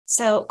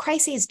So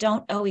crises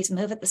don't always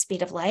move at the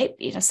speed of light.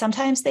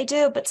 Sometimes they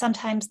do, but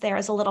sometimes there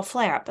is a little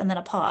flare up and then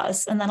a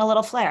pause, and then a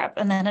little flare up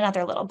and then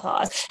another little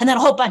pause, and then a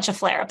whole bunch of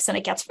flare ups, and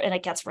it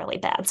gets really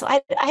bad. So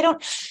I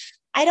don't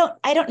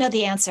know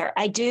the answer.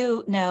 I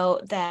do know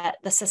that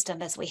the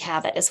system as we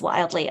have it is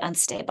wildly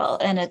unstable,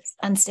 and it's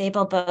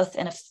unstable both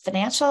in a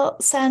financial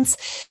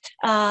sense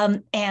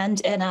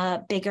and in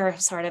a bigger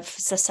sort of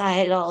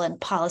societal and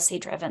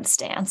policy-driven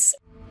stance.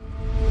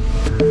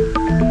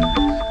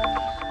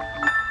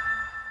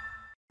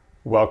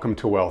 Welcome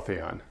to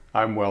Wealthion.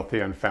 I'm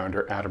Wealthion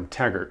founder Adam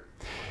Taggart.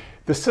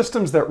 The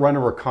systems that run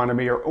our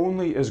economy are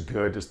only as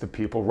good as the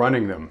people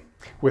running them.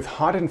 With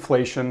hot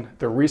inflation,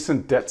 the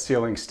recent debt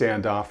ceiling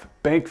standoff,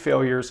 bank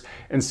failures,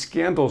 and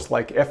scandals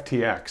like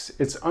FTX,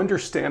 it's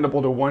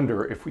understandable to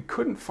wonder if we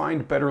couldn't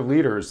find better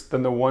leaders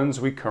than the ones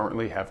we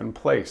currently have in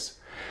place.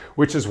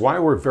 Which is why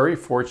we're very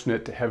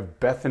fortunate to have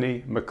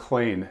Bethany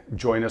McLean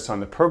join us on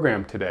the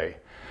program today.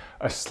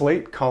 A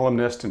Slate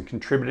columnist and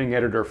contributing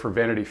editor for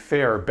Vanity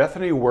Fair,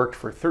 Bethany worked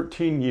for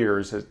 13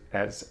 years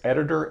as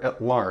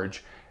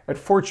editor-at-large at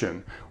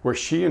Fortune, where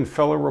she and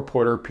fellow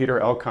reporter Peter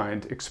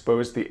Elkind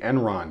exposed the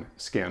Enron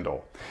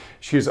scandal.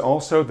 She is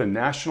also the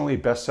nationally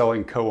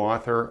best-selling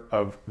co-author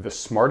of The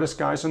Smartest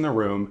Guys in the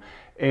Room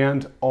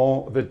and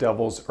All the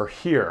Devils Are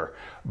Here,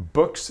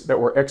 books that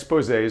were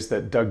exposés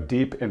that dug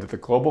deep into the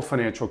global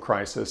financial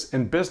crisis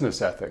and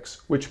business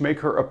ethics, which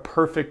make her a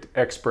perfect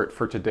expert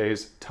for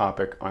today's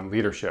topic on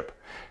leadership.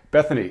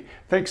 Bethany,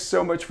 thanks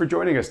so much for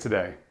joining us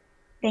today.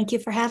 Thank you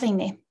for having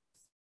me.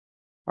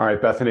 All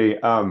right, Bethany,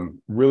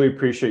 really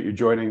appreciate you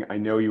joining. I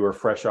know you are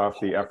fresh off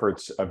the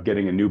efforts of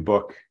getting a new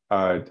book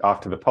off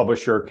to the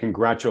publisher.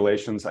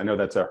 Congratulations. I know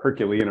that's a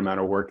Herculean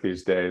amount of work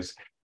these days.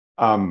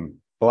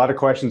 A lot of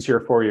questions here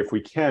for you. If we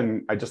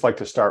can, I'd just like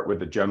to start with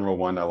the general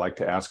one I like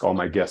to ask all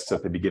my guests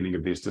at the beginning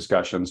of these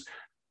discussions.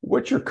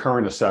 What's your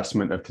current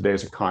assessment of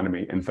today's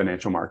economy and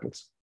financial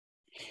markets?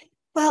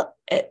 Well,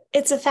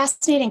 it's a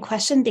fascinating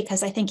question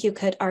because I think you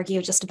could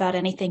argue just about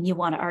anything you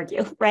want to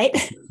argue, right?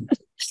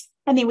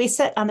 I mean, we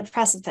sit on the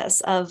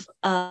precipice of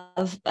or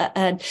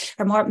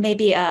more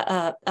maybe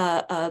a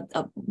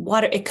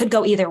water. It could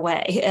go either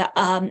way.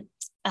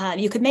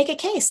 You could make a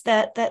case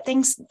that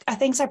things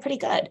are pretty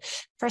good.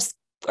 First,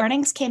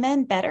 earnings came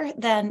in better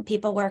than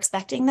people were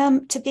expecting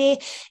them to be.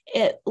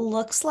 It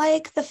looks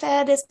like the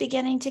Fed is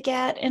beginning to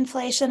get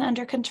inflation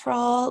under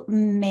control.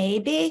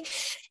 Maybe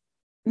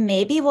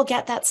we'll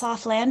get that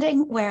soft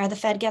landing where the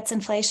Fed gets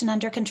inflation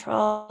under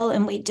control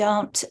and we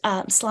don't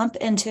slump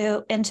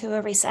into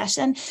a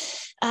recession.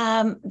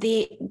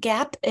 The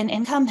gap in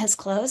income has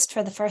closed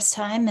for the first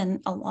time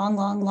in a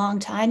long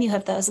time. You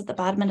have those at the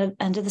bottom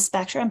end of the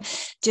spectrum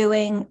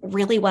doing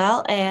really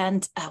well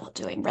and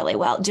doing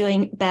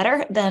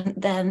better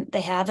than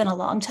they have in a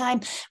long time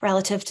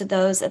relative to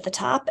those at the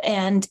top.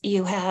 And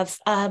you have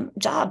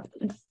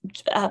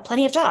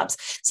plenty of jobs.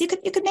 So you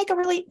could make a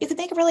really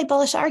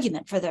bullish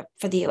argument for the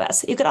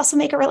U.S. You could also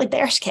make a really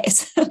bearish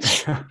case,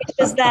 which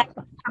is that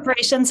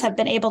corporations have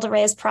been able to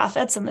raise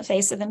profits in the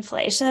face of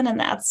inflation, and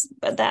that's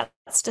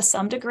to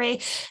some degree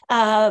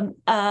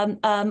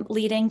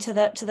leading to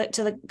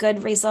the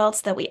good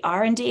results that we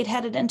are indeed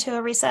headed into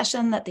a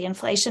recession. That the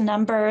inflation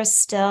numbers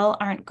still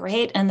aren't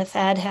great, and the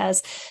Fed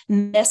has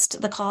missed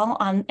the call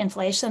on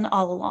inflation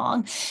all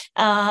along,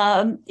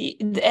 and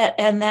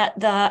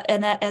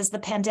that as the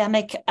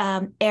pandemic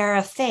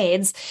era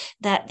fades,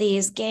 that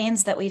these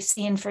gains that we've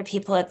seen for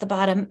people at the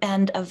bottom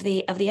end of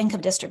the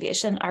income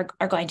distribution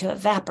are going to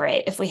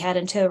evaporate if we head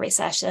into a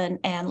recession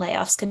and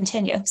layoffs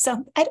continue.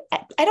 So I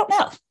don't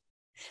know.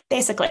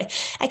 Basically,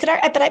 I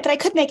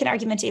could make an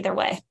argument either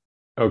way.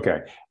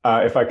 Okay,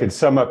 if I could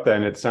sum up,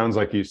 then it sounds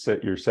like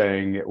you're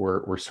saying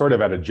we're sort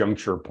of at a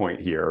juncture point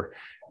here,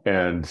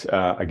 and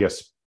I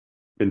guess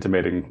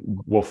intimating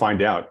we'll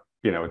find out,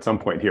 at some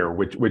point here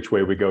which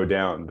way we go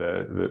down,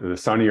 the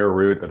sunnier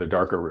route or the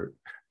darker route.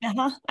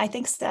 I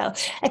think so.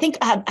 I think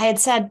I had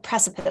said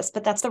precipice,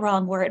 but that's the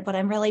wrong word. What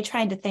I'm really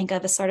trying to think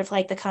of is sort of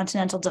like the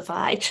continental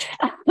divide.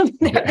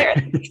 They're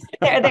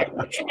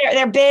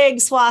big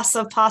swaths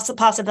of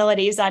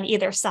possibilities on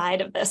either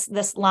side of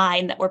this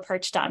line that we're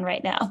perched on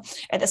right now,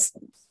 or this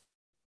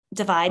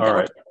divide that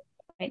we're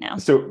right now.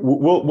 So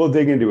we'll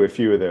dig into a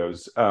few of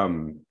those.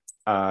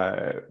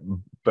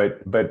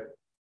 But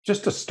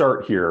just to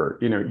start here,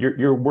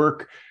 your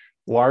work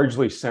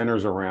largely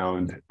centers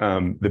around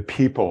the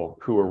people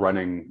who are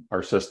running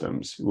our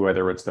systems,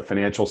 whether it's the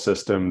financial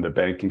system, the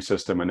banking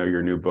system. I know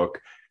your new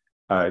book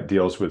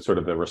deals with sort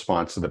of the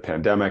response to the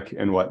pandemic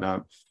and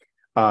whatnot.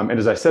 And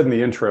as I said in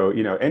the intro,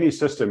 any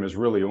system is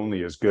really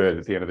only as good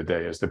at the end of the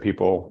day as the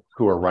people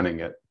who are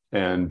running it.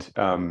 And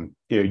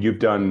you've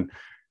done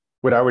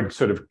what I would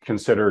sort of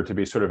consider to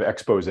be sort of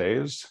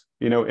exposés,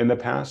 in the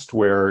past,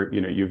 where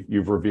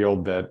you've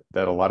revealed that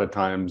a lot of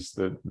times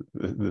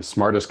the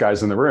smartest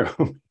guys in the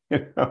room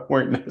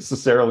weren't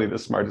necessarily the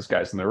smartest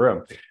guys in the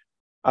room.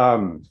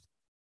 And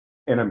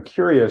I'm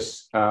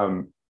curious,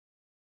 at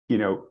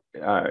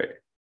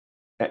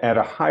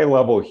a high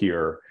level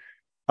here,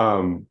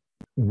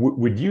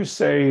 would you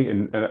say,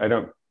 and I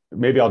don't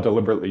maybe I'll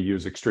deliberately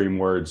use extreme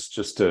words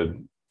just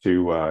to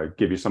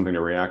give you something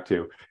to react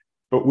to.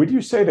 But would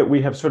you say that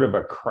we have sort of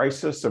a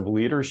crisis of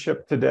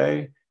leadership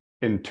today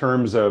in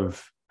terms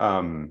of,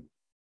 has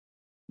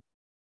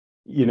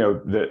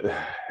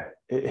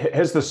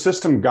the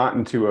system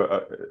gotten to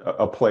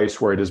a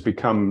place where it has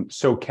become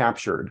so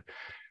captured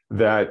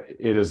that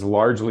it is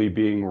largely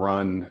being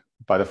run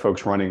by the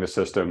folks running the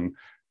system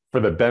for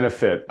the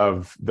benefit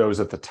of those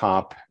at the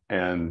top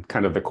and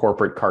kind of the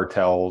corporate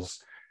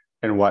cartels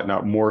and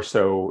whatnot, more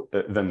so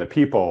than the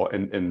people?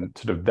 And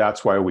sort of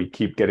that's why we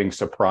keep getting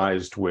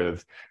surprised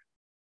with,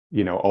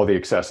 all the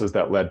excesses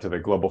that led to the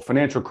global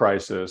financial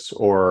crisis,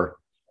 or,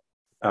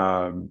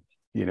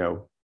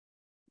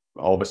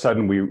 all of a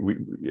sudden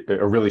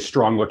a really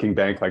strong looking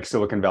bank like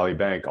Silicon Valley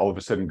Bank all of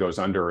a sudden goes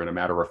under in a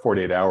matter of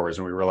 48 hours.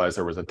 And we realize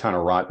there was a ton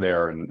of rot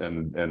there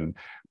and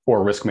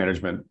poor risk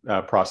management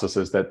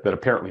processes that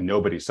apparently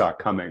nobody saw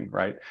coming,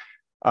 right?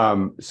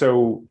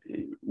 So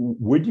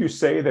would you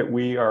say that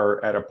we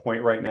are at a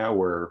point right now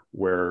where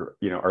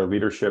our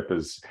leadership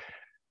is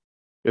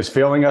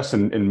failing us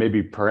and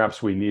maybe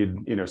perhaps we need,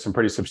 some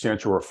pretty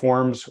substantial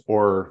reforms,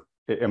 or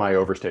am I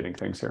overstating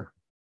things here?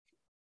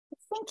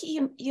 I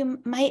think you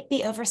might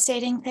be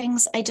overstating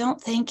things. I don't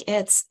think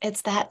it's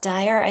that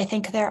dire. I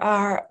think there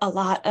are a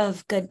lot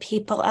of good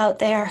people out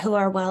there who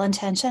are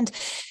well-intentioned.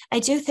 I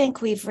do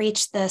think we've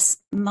reached this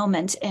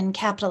moment in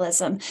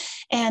capitalism.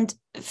 And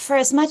for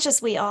as much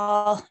as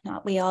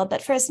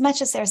but for as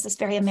much as there's this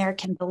very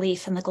American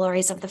belief in the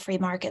glories of the free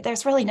market,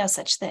 there's really no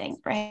such thing,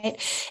 right?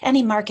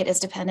 Any market is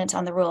dependent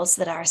on the rules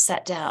that are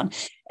set down.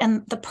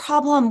 And the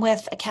problem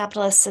with a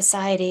capitalist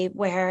society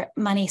where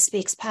money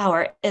speaks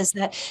power is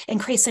that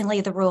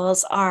increasingly the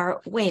rules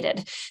are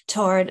weighted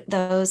toward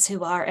those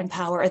who are in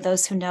power, or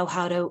those who know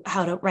how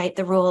to write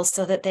the rules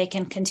so that they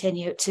can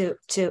continue to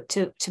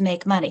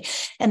make money.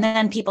 And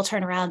then people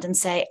turn around and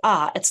say,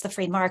 it's the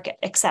free market,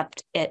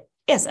 except it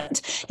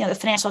isn't. The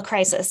financial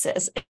crisis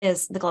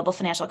is the global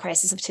financial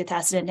crisis of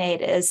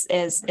 2008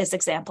 is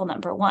example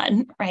number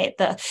one, right?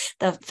 The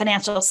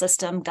financial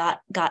system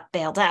got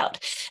bailed out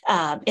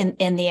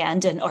in the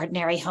end, and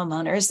ordinary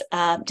homeowners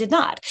did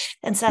not.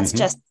 And so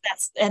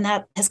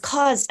that has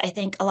caused, I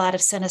think, a lot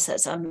of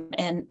cynicism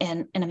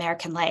in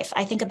American life.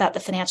 I think about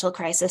the financial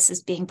crisis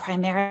as being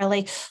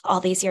primarily, all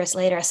these years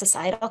later, a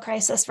societal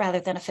crisis rather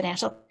than a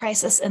financial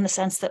crisis, in the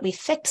sense that we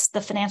fixed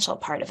the financial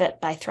part of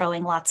it by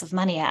throwing lots of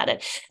money at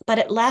it.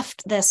 But it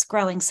left this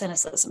growing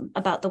cynicism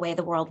about the way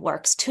the world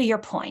works, to your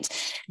point.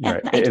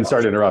 Right. And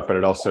sorry to interrupt, but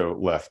it also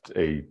left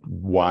a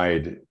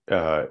wide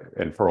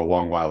and for a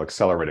long while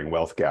accelerating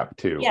wealth gap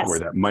too, yes, where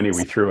that money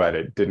we threw at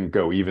it didn't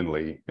go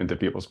evenly into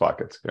people's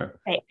pockets. Yeah.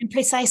 Right. And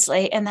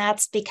precisely. And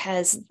that's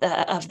because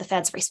of the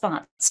Fed's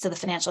response to the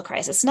financial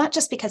crisis, not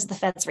just because of the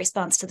Fed's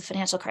response to the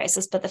financial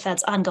crisis, but the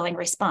Fed's ongoing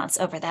response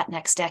over that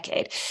next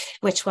decade,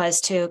 which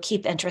was to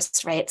keep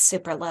interest rates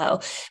super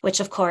low, which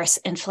of course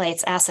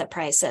inflates asset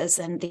prices,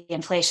 and the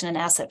inflation in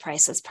asset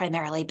prices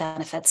primarily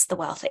benefits the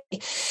wealthy.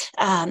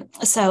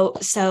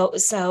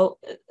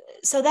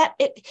 So that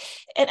it,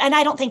 and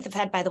I don't think the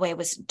Fed, by the way,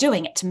 was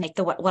doing it to make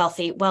the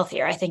wealthy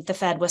wealthier. I think the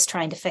Fed was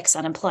trying to fix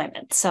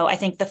unemployment. So I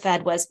think the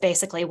Fed was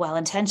basically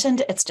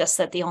well-intentioned. It's just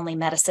that the only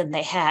medicine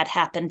they had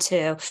happened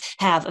to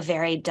have a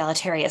very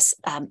deleterious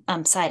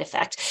side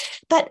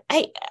effect. But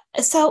I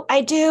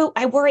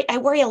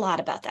worry a lot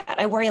about that.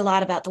 I worry a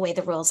lot about the way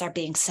the rules are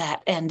being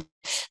set and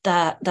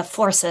the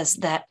forces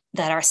that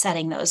are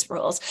setting those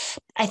rules.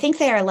 I think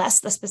they are less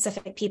the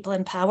specific people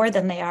in power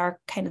than they are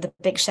kind of the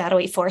big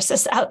shadowy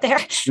forces out there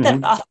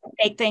that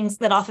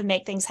often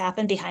make things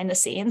happen behind the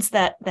scenes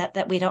that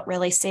we don't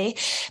really see.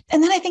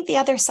 And then I think the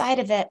other side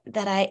of it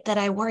that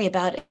I worry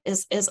about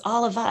is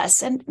all of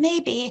us. And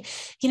maybe,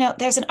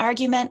 there's an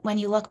argument when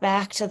you look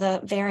back to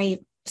the very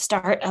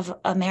start of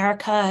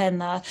America and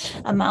the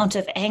amount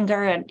of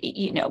anger and,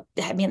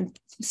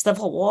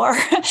 Civil War,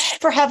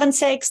 for heaven's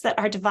sakes, that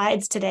our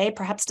divides today,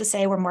 perhaps to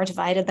say we're more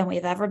divided than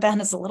we've ever been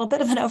is a little bit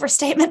of an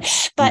overstatement.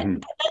 But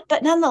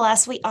but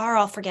nonetheless, we are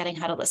all forgetting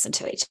how to listen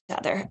to each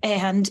other,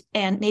 and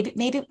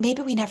maybe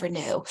we never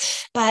knew.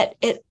 But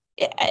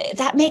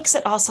that makes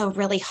it also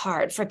really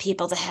hard for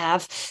people to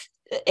have.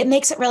 It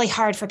makes it really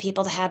hard for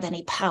people to have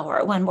any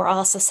power when we're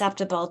all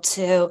susceptible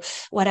to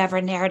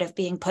whatever narrative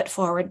being put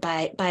forward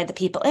by the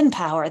people in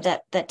power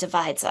that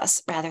divides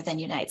us rather than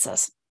unites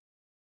us.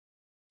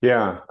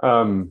 Yeah.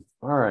 All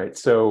right.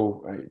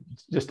 So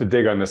just to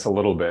dig on this a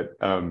little bit,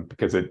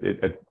 because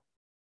I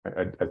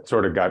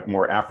sort of got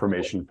more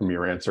affirmation from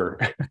your answer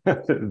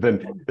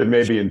than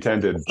maybe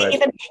intended. But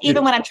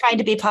even when I'm trying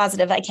to be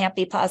positive, I can't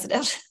be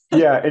positive.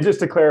 Yeah, and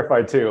just to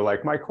clarify too,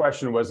 like my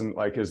question wasn't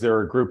like, is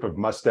there a group of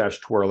mustache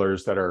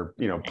twirlers that are,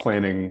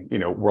 planning,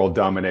 world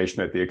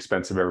domination at the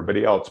expense of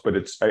everybody else? But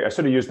I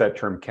sort of used that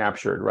term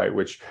captured, right?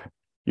 Which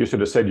you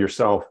sort of said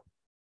yourself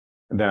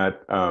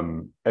that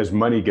as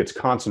money gets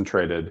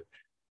concentrated,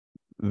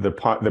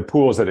 the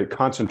pools that it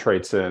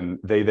concentrates in,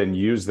 they then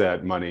use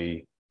that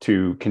money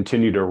to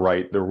continue to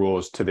write the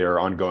rules to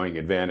their ongoing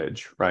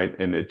advantage, right?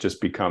 And it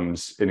just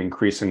becomes an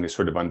increasingly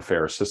sort of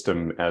unfair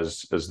system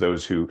as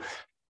those who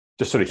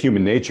just sort of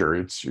human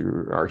nature.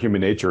 Our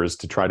human nature is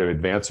to try to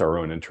advance our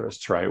own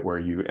interests, right? Where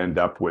you end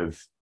up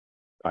with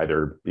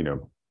either,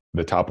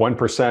 the top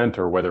 1%,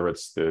 or whether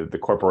it's the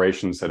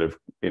corporations that have,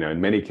 in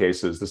many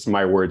cases, this is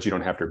my words, you don't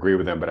have to agree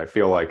with them, but I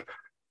feel like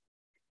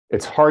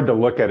it's hard to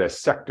look at a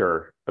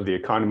sector of the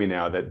economy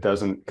now that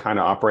doesn't kind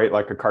of operate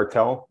like a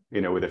cartel,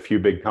 with a few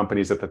big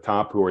companies at the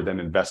top who are then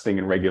investing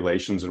in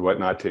regulations and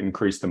whatnot to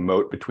increase the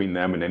moat between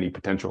them and any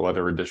potential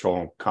other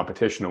additional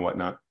competition and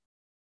whatnot.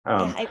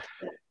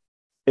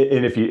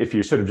 And if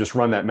you sort of just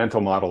run that mental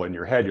model in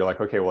your head, you're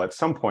like, okay, well, at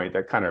some point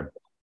that kind of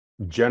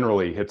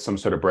generally hits some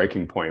sort of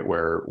breaking point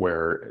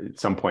where at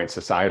some point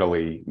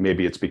societally,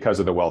 maybe it's because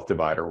of the wealth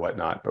divide or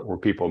whatnot, but where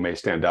people may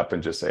stand up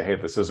and just say, hey,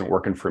 this isn't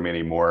working for me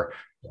anymore.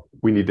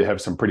 We need to have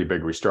some pretty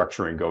big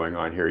restructuring going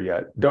on here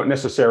yet. Don't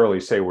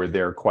necessarily say we're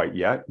there quite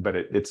yet, but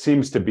it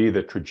seems to be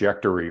the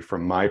trajectory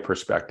from my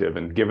perspective.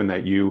 And given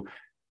that you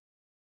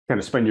kind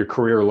of spend your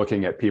career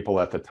looking at people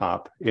at the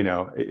top,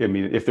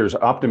 if there's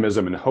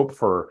optimism and hope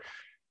for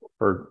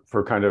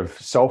kind of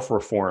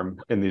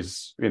self-reform in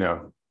these,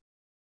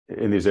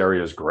 in these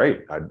areas,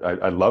 great.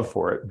 I'd love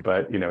for it.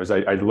 But, as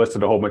I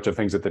listed a whole bunch of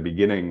things at the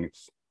beginning,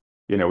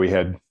 we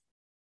had,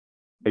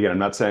 again, I'm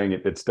not saying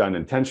it's done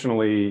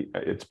intentionally.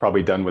 It's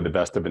probably done with the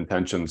best of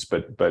intentions,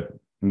 but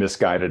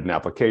misguided in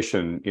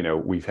application.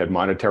 We've had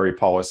monetary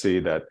policy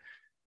that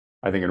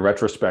I think in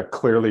retrospect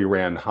clearly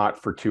ran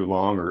hot for too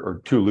long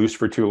or too loose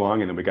for too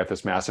long. And then we got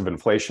this massive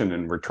inflation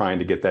and we're trying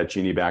to get that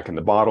genie back in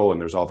the bottle. And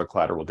there's all the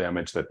collateral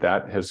damage that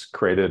has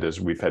created as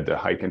we've had to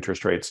hike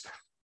interest rates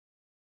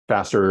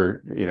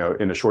faster,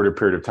 in a shorter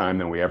period of time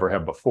than we ever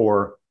have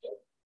before.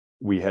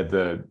 We had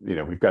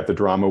we've got the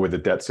drama with the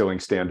debt ceiling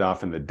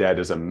standoff, and the debt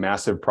is a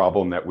massive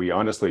problem that we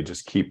honestly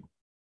just keep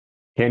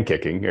hand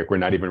kicking. We're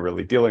not even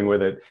really dealing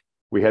with it.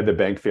 We had the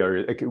bank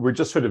failure. We're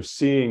just sort of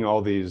seeing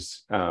all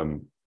these, at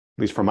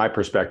least from my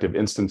perspective,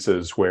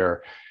 instances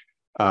where,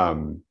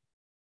 our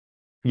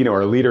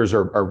leaders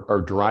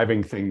are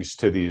driving things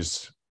to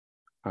these,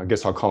 I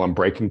guess I'll call them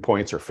breaking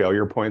points or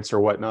failure points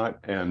or whatnot.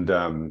 And,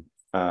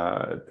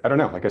 I don't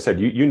know. Like I said,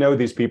 you know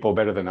these people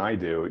better than I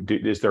do.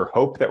 Is there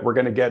hope that we're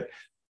going to get,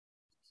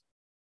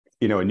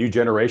 a new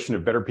generation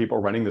of better people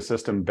running the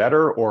system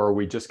better, or are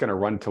we just going to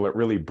run till it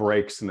really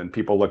breaks and then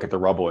people look at the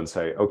rubble and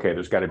say, okay,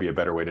 there's got to be a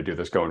better way to do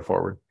this going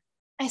forward?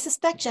 I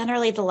suspect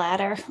generally the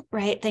latter,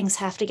 right? Things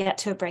have to get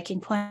to a breaking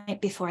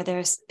point before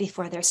there's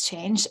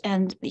change.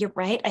 And you're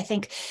right. I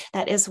think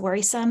that is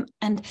worrisome.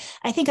 And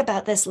I think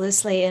about this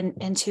loosely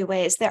in two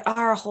ways. There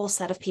are a whole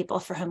set of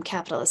people for whom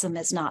capitalism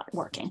is not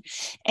working.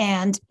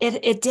 And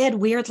it did,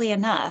 weirdly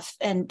enough,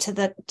 and to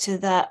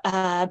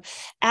the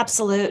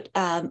absolute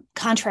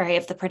contrary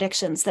of the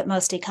predictions that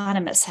most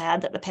economists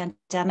had, that the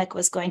pandemic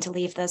was going to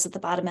leave those at the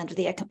bottom end of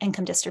the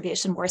income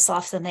distribution worse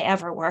off than they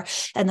ever were.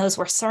 And those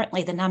were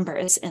certainly the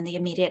numbers in the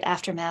immediate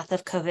aftermath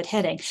of COVID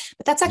hitting.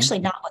 But that's actually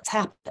not what's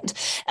happened.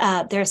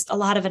 There's a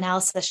lot of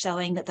analysis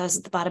showing that those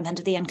at the bottom end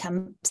of the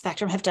income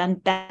spectrum have done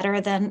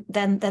better than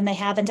they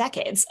have in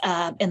decades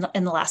in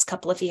the last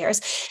couple of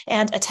years.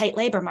 And a tight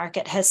labor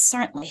market has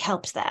certainly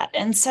helped that.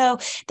 And so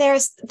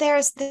there's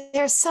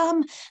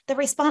the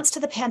response to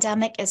the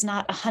pandemic is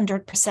not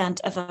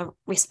 100% of a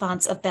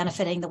response of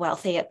benefiting the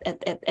wealthy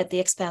at the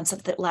expense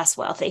of the less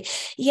wealthy.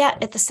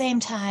 Yet at the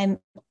same time,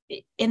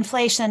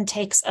 inflation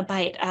takes a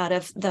bite out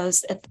of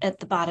those at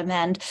the bottom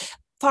end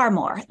far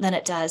more than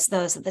it does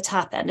those at the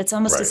top end. It's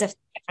almost as if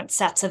different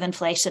sets of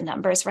inflation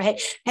numbers,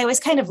 right? I always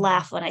kind of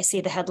laugh when I see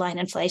the headline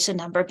inflation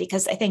number,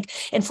 because I think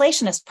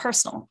inflation is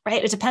personal,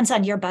 right? It depends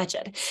on your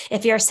budget.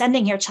 If you're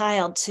sending your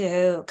child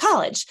to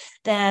college,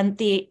 then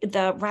the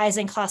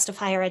rising cost of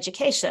higher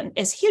education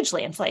is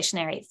hugely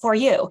inflationary for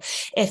you.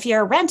 If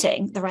you're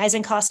renting, the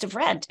rising cost of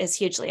rent is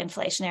hugely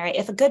inflationary.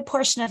 If a good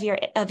portion of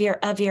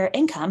your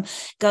income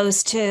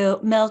goes to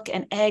milk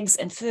and eggs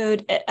and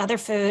food, other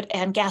food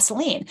and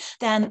gasoline,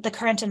 then the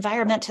current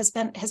environment has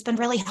been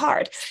really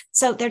hard.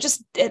 So they're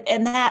just,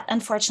 and that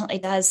unfortunately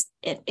does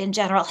in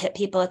general hit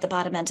people at the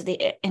bottom end of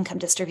the income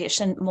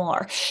distribution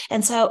more.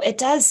 And so it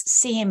does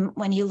seem,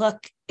 when you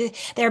look,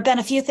 there have been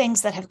a few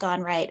things that have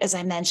gone right, as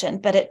I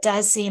mentioned, but it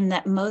does seem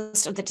that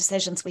most of the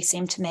decisions we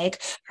seem to make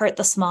hurt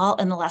the small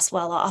and the less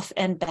well-off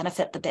and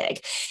benefit the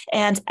big.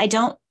 And I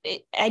don't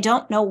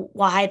know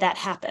why that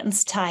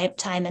happens time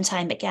and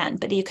time again,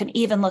 but you can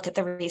even look at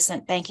the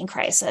recent banking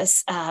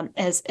crisis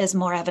as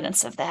more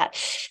evidence of that.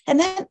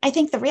 And then I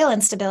think the real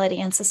instability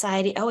in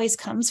society always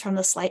comes from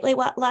the slightly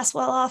less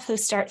well-off, who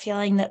start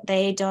feeling that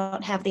they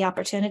don't have the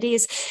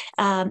opportunities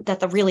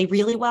that the really,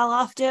 really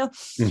well-off do.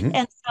 Mm-hmm.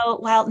 And so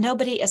while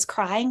nobody is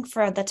crying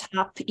for the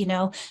top,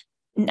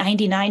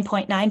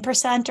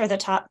 99.9% or the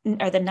top,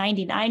 or the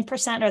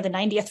 99% or the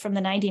 90th from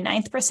the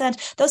 99th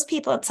percent, those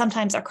people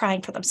sometimes are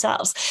crying for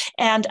themselves.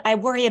 And I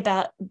worry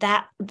about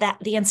that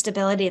the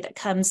instability that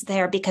comes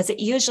there, because it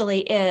usually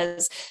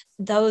is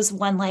those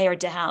one layer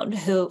down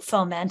who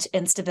foment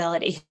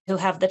instability, who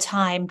have the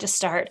time to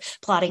start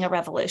plotting a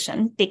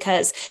revolution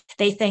because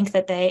they think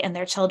that they and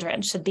their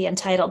children should be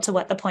entitled to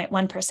what the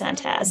 0.1%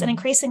 has. And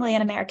increasingly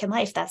in American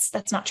life, that's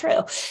not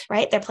true,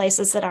 right? There are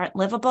places that aren't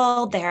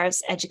livable.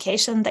 There's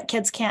education that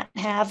kids can't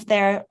have.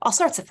 There are all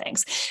sorts of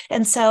things.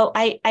 And so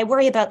I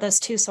worry about those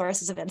two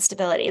sources of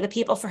instability, the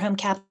people for whom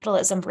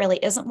capitalism really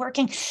isn't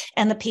working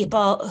and the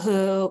people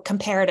who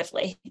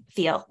comparatively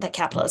feel that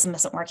capitalism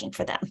isn't working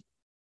for them.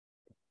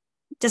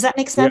 Does that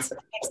make sense? Yeah.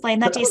 Explain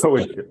that to you. Oh,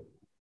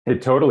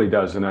 it totally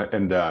does.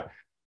 And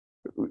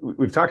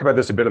we've talked about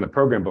this a bit in the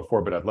program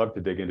before, but I'd love to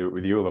dig into it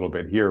with you a little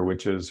bit here,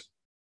 which is,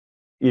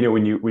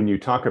 when you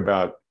talk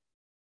about,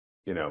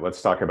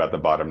 let's talk about the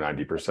bottom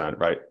 90%,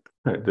 right?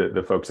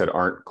 The folks that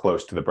aren't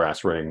close to the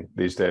brass ring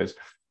these days.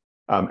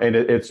 And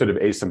it's sort of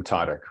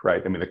asymptotic,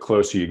 right? I mean, the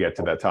closer you get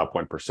to that top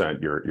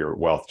 1%, your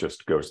wealth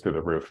just goes through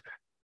the roof.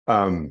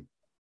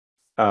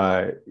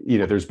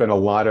 There's been a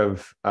lot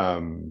of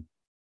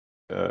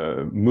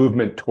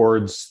movement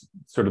towards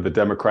sort of the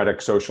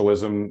democratic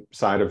socialism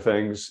side of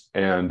things,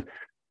 and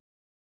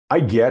I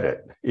get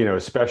it.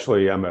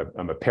 Especially I'm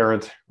a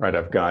parent, right?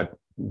 I've got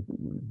a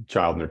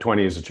child in their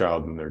 20s, a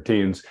child in their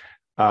teens.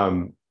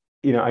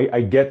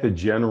 I get the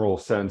general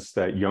sense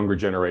that younger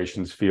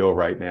generations feel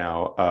right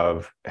now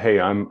of, hey,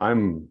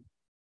 I'm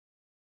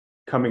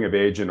coming of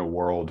age in a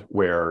world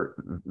where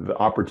the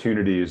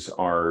opportunities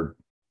are,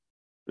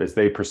 as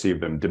they perceive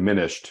them,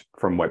 diminished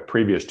from what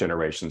previous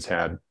generations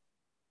had.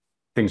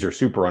 Things are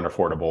super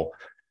unaffordable,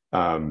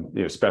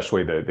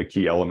 especially the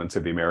key elements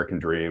of the American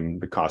dream,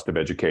 the cost of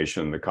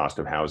education, the cost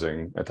of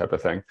housing, that type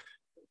of thing.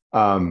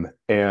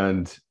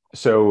 And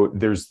so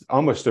there's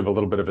almost a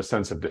little bit of a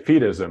sense of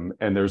defeatism.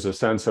 And there's a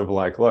sense of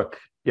like, look,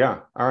 yeah,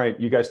 all right,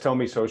 you guys tell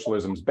me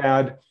socialism's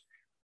bad,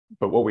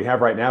 but what we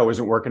have right now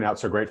isn't working out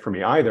so great for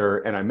me either.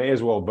 And I may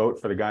as well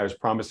vote for the guy who's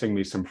promising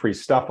me some free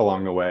stuff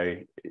along the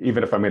way,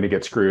 even if I'm going to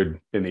get screwed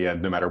in the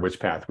end, no matter which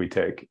path we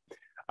take.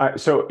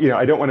 So,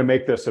 I don't want to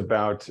make this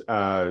about,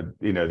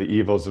 the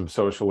evils of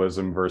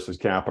socialism versus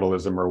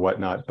capitalism or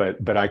whatnot,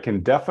 but I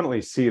can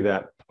definitely see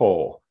that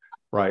pull,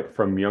 right,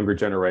 from younger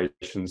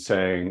generations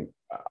saying,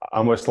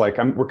 almost like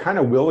we're kind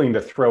of willing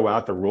to throw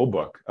out the rule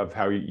book of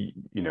how,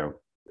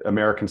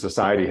 American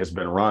society has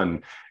been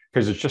run,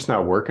 because it's just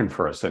not working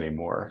for us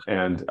anymore.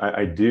 And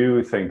I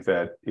do think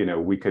that,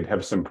 we could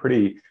have some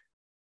pretty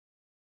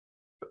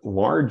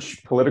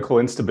large political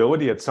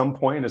instability at some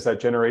point as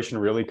that generation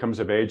really comes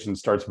of age and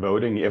starts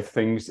voting, if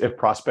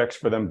prospects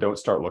for them don't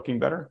start looking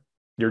better.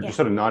 You're just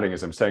sort of nodding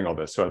as I'm saying all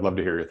this, so I'd love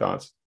to hear your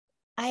thoughts.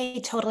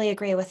 I totally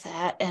agree with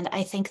that. And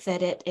I think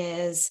that it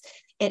is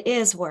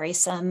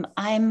worrisome.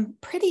 I'm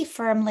pretty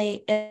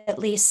firmly, at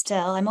least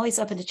still, I'm always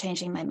open to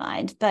changing my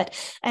mind, but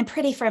I'm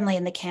pretty firmly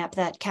in the camp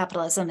that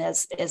capitalism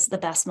is the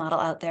best model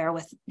out there,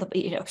 with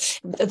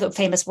the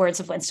famous words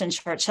of Winston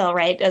Churchill,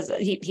 right? As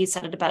he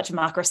said it about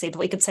democracy, but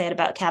we could say it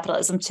about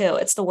capitalism too.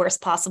 It's the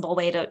worst possible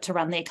way to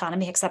run the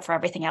economy, except for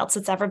everything else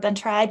that's ever been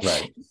tried.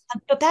 Right.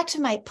 But back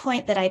to my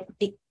point that I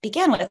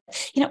began with,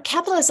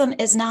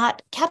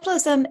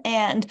 capitalism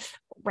and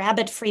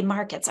rabid free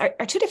markets are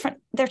two different.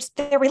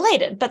 They're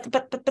related, but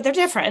they're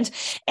different.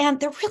 And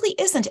there really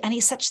isn't any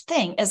such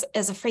thing as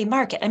a free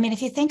market. I mean,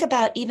 if you think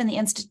about even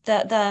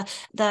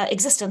the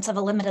existence of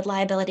a limited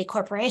liability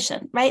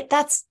corporation, right?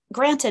 That's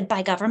granted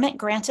by government,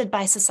 granted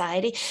by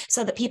society,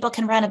 so that people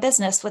can run a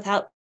business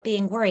without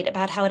being worried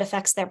about how it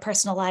affects their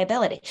personal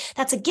liability.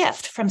 That's a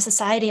gift from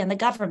society and the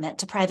government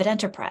to private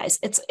enterprise.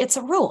 It's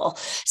a rule.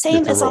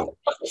 Same as all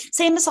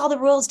the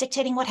rules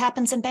dictating what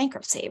happens in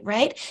bankruptcy,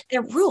 right?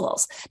 They're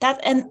rules.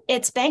 And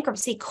it's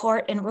bankruptcy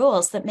court and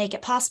rules that make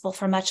it possible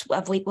for much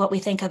of what we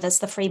think of as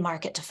the free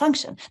market to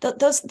function.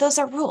 Those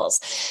are rules.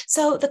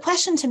 So the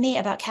question to me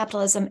about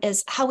capitalism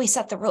is how we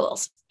set the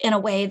rules in a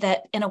way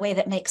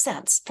that makes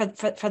sense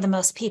for the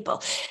most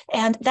people.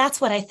 And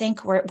that's what I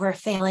think we're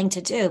failing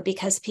to do,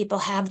 because people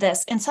have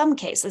this, in some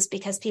cases,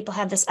 because people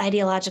have this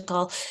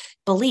ideological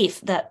belief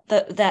that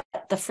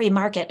the free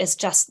market is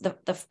just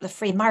the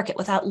free market,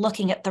 without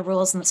looking at the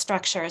rules and the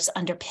structures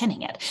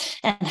underpinning it,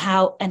 and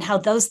how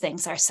those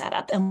things are set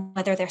up, and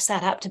whether they're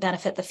set up to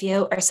benefit the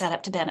few or set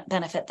up to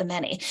benefit the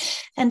many.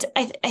 And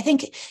I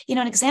think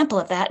an example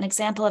of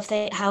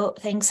that, how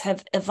things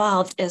have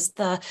evolved, is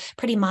the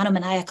pretty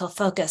monomaniacal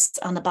focus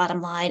on the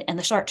bottom line and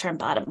the short-term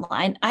bottom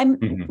line. I'm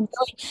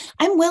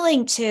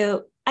willing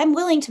to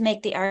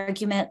make the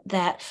argument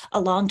that a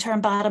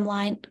long-term bottom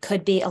line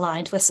could be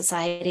aligned with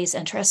society's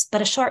interests,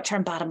 but a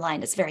short-term bottom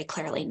line is very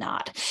clearly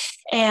not.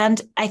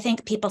 And I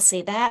think people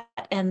see that,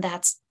 and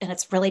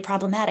it's really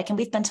problematic. And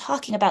we've been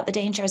talking about the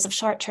dangers of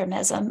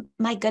short-termism,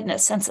 my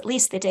goodness, since at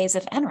least the days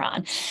of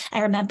Enron. I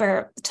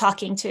remember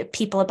talking to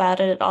people about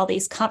it at all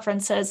these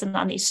conferences and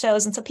on these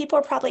shows. And so people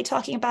were probably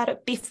talking about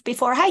it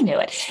before I knew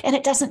it. And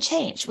it doesn't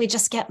change. We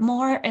just get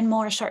more and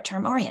more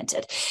short-term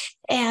oriented.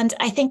 And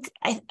I think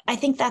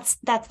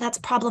that's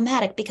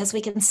problematic, because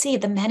we can see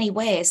the many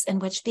ways in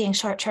which being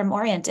short-term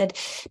oriented,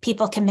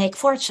 people can make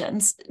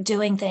fortunes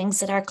doing things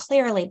that are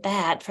clearly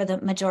bad for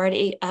the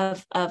majority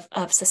of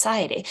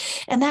society.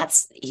 And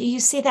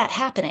you see that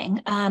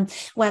happening,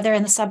 whether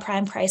in the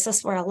subprime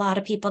crisis, where a lot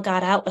of people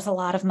got out with a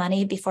lot of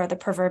money before the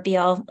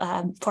proverbial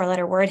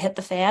four-letter word hit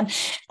the fan,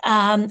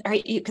 or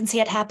you can see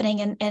it happening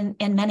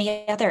in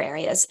many other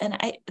areas. And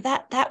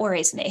that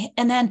worries me.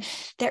 And then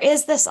there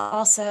is this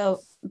also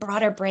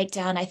broader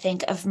breakdown, I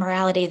think, of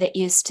morality that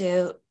used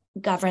to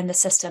govern the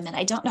system. And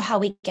I don't know how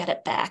we get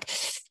it back,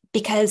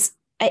 because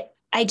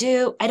I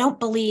don't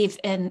believe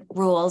in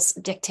rules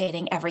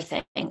dictating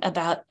everything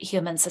about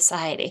human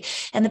society.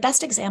 And the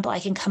best example I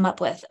can come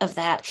up with of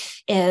that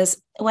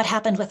is what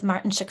happened with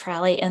Martin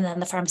Shkreli and then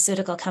the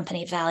pharmaceutical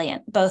company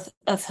Valeant, both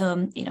of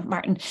whom,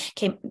 Martin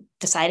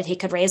decided he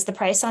could raise the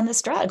price on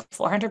this drug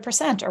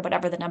 400% or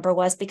whatever the number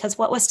was, because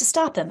what was to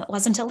stop him? It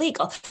wasn't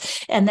illegal.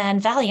 And then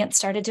Valeant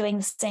started doing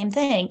the same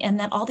thing. And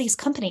then all these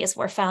companies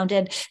were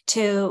founded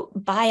to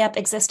buy up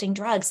existing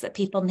drugs that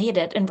people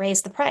needed and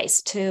raise the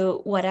price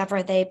to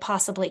whatever they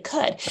possibly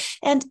could.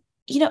 And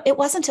it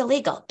wasn't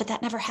illegal, but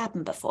that never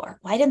happened before.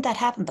 Why didn't that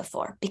happen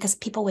before? Because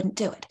people wouldn't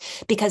do it,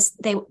 because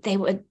they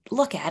would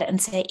look at it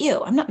and say,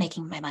 ew, I'm not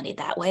making my money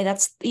that way.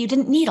 You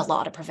didn't need a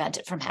law to prevent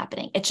it from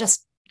happening. It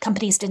just,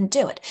 companies didn't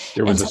do it.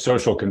 There was a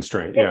social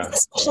constraint. Yeah. A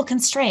social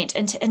constraint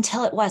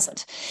until it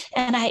wasn't.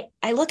 And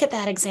I look at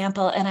that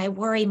example and I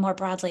worry more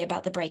broadly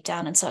about the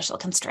breakdown in social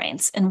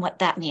constraints and what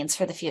that means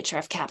for the future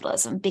of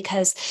capitalism,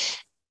 because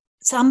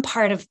some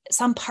part of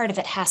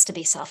it has to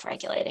be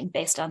self-regulating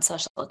based on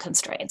social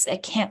constraints.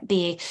 It can't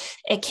be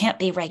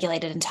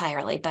regulated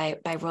entirely by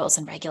rules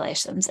and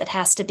regulations. It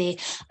has to be,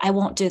 I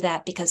won't do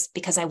that because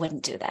I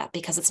wouldn't do that,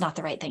 because it's not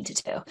the right thing to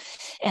do.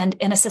 And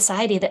in a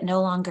society that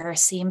no longer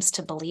seems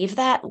to believe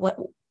that,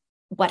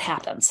 what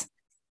happens?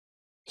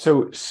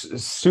 So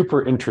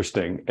super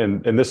interesting,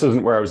 and this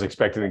isn't where I was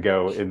expecting to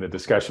go in the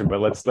discussion,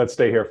 but let's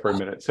stay here for a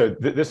minute. So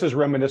this is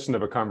reminiscent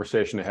of a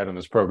conversation I had on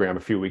this program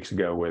a few weeks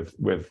ago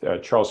with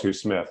Charles Hugh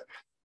Smith,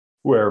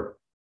 where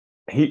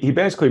he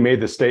basically made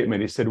the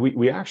statement. He said,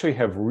 we actually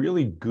have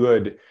really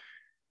good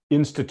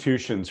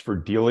institutions for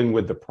dealing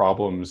with the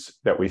problems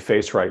that we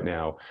face right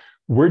now.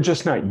 We're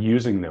just not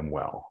using them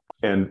well.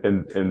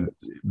 And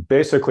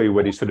basically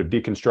what he sort of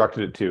deconstructed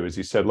it to is,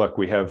 he said, look,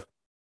 we have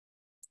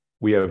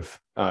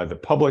the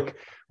public,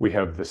 we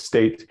have the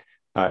state,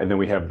 and then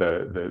we have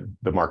the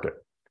market,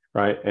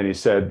 right? And he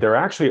said they're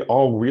actually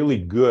all really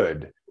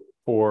good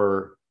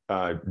for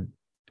putting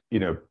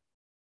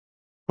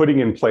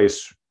in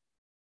place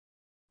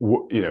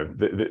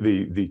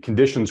the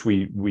conditions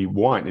we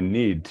want and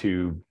need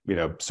to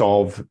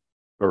solve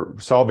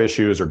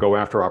issues or go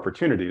after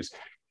opportunities.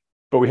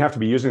 But we have to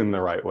be using them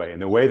the right way.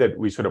 And the way that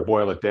we sort of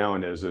boil it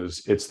down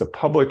is it's the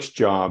public's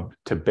job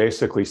to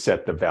basically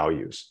set the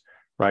values.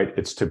 Right?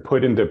 It's to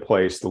put into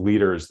place the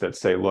leaders that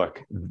say,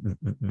 look,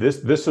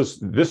 this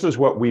is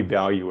what we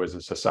value as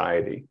a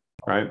society,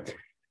 right?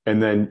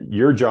 And then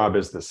your job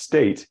as the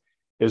state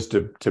is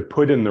to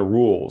put in the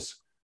rules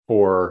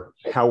for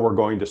how we're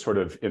going to sort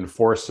of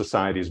enforce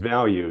society's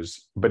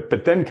values,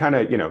 but then kind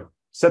of,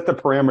 set the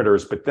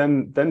parameters, but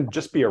then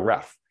just be a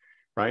ref,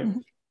 right? Mm-hmm.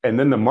 And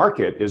then the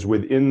market is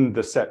within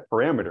the set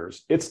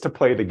parameters. It's to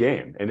play the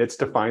game and it's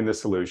to find the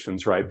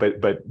solutions, right?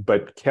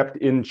 But kept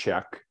in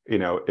check,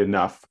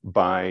 enough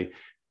by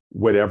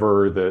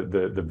whatever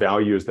the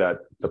values that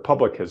the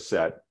public has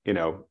set,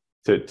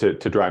 to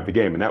drive the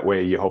game. And that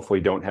way you hopefully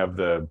don't have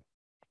the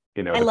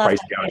price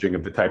gouging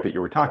of the type that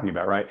you were talking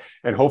about, right?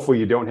 And hopefully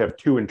you don't have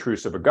too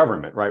intrusive a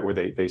government, right? Where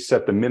they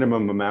set the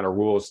minimum amount of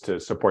rules to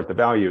support the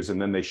values,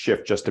 and then they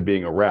shift just to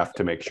being a ref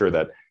to make sure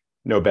that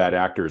no bad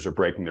actors are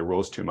breaking the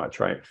rules too much,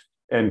 right?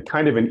 And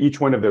kind of in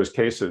each one of those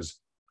cases,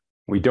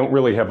 we don't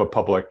really have a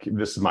public,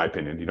 this is my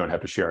opinion, you don't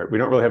have to share it. We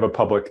don't really have a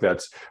public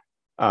that's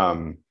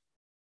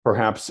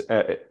perhaps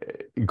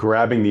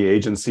grabbing the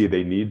agency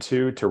they need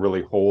to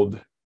really hold,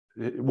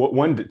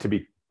 one, to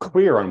be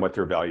clear on what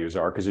their values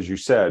are, because as you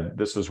said,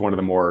 this is one of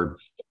the more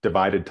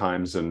divided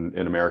times in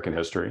American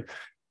history.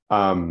 We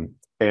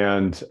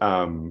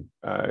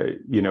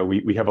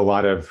have a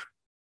lot of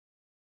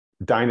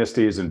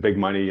dynasties and big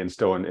money and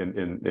still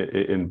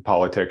in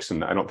politics,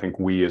 and I don't think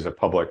we as a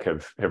public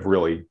have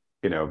really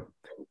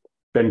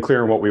been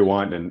clear on what we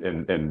want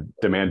and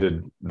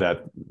demanded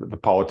that the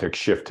politics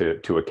shift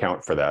to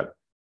account for that.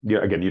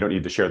 Again, you don't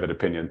need to share that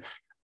opinion.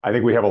 I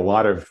think we have a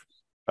lot of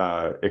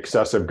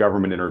excessive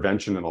government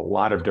intervention in a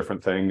lot of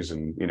different things,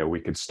 and we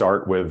could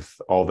start with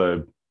all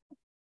the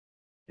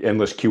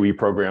endless QE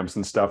programs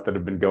and stuff that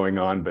have been going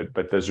on,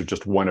 but those are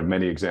just one of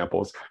many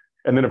examples.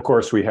 And then, of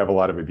course, we have a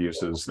lot of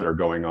abuses that are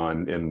going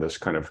on in this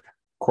kind of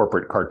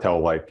corporate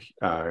cartel-like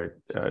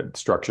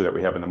structure that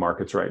we have in the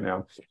markets right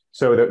now.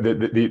 So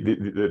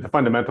the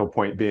fundamental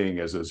point being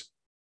is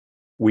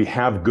we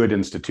have good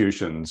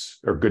institutions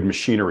or good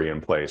machinery in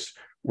place.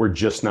 We're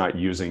just not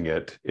using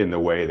it in the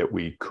way that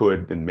we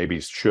could and maybe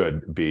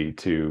should be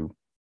to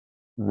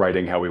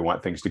writing how we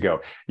want things to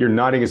go. You're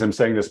nodding as I'm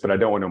saying this, but I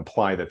don't want to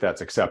imply that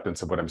that's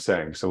acceptance of what I'm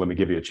saying. So let me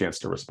give you a chance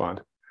to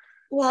respond.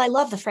 Well, I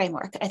love the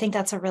framework. I think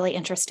that's a really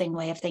interesting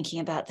way of thinking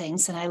about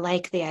things, and I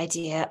like the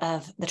idea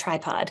of the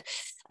tripod.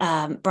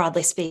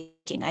 Broadly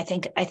speaking, I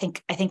think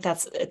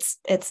that's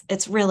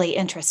it's really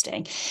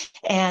interesting,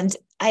 and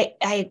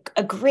I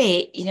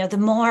agree. The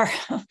more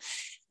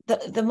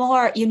the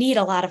more you need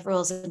a lot of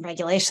rules and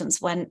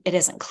regulations when it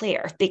isn't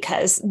clear,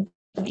 because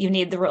you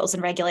need the rules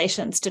and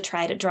regulations to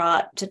try to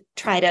dot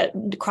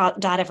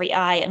every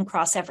I and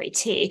cross every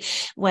T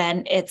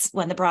when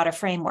the broader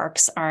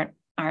frameworks aren't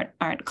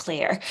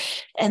clear.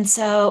 And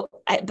so,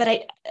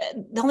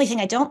 the only thing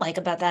I don't like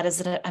about that is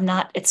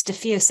that it's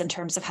diffuse in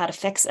terms of how to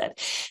fix it.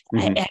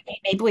 Mm-hmm.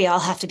 Maybe we all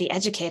have to be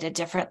educated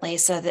differently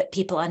so that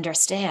people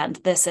understand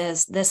this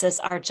is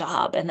our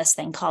job in this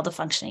thing called a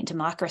functioning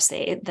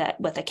democracy, that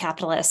with a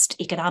capitalist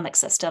economic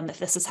system, if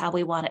this is how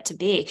we want it to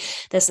be,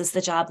 this is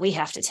the job we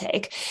have to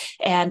take.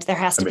 And there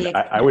has to be.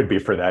 I would be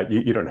for that.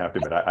 You don't have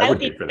to, but I would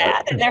be for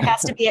that. And there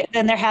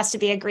has to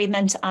be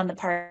agreement on the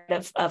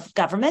part of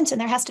government, and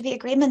there has to be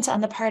agreement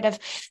on the part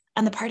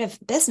of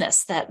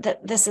business that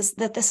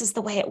this is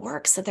the way it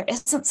works, that there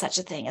isn't such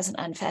a thing as an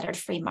unfettered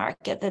free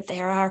market, that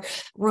there are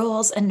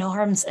rules and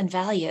norms and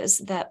values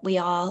that we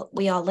all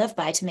live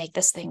by to make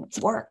this thing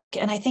work.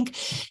 And I think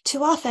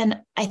too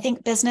often,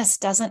 business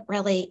doesn't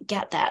really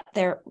get that.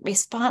 Their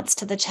response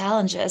to the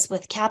challenges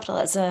with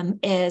capitalism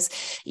is,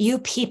 you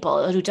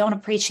people who don't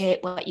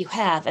appreciate what you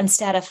have,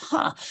 instead of,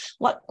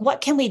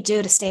 what can we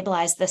do to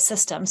stabilize this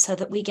system so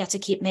that we get to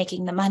keep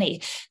making the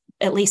money,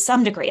 at least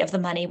some degree of the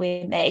money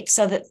we make,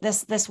 so that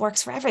this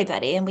works for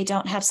everybody and we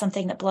don't have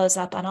something that blows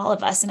up on all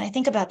of us. And I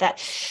think about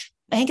that.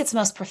 I think it's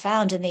most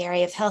profound in the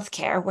area of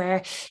healthcare,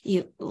 where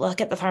you look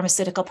at the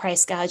pharmaceutical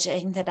price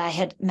gouging that I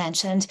had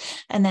mentioned,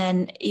 and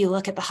then you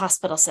look at the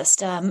hospital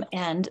system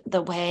and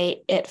the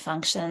way it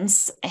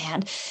functions,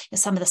 and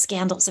some of the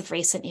scandals of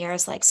recent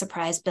years, like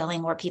surprise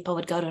billing, where people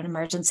would go to an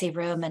emergency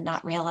room and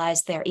not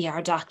realize their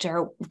ER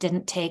doctor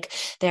didn't take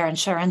their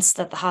insurance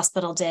that the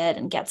hospital did,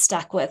 and get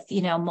stuck with,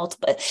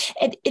 multiple.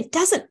 It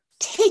doesn't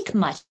take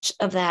much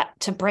of that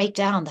to break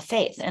down the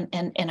faith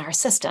in our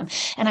system.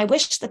 And I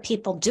wish the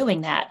people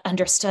doing that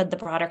understood the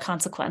broader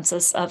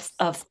consequences of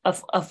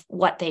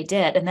what they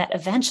did, and that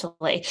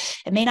eventually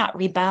it may not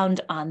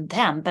rebound on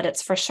them, but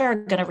it's for sure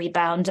going to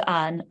rebound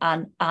on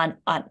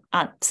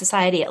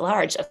society at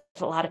large if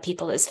a lot of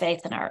people lose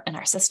faith in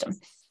our system.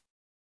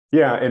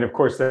 Yeah, and of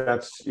course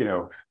that's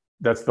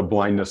the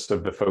blindness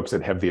of the folks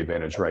that have the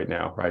advantage right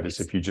now, right?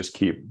 Is if you just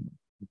keep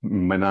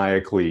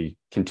maniacally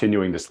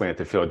continuing to slant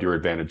the field to your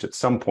advantage, at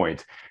some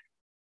point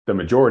the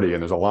majority,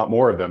 and there's a lot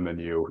more of them than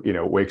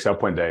wakes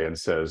up one day and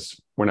says,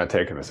 we're not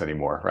taking this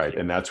anymore, right?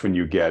 And that's when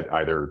you get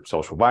either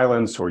social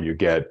violence, or you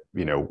get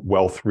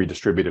wealth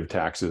redistributive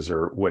taxes,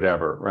 or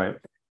whatever, right?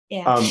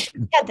 Yeah. On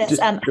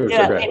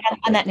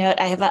that note,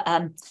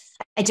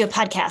 I do a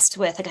podcast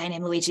with a guy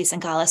named Luigi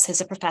Zingales, who's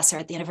a professor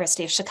at the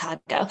University of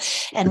Chicago.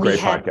 And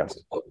podcast.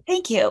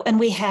 Thank you. And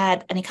we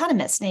had an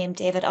economist named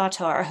David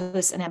Autor,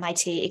 who's an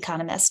MIT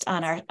economist,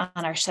 on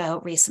our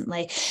show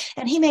recently.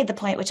 And he made the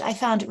point, which I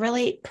found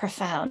really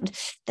profound,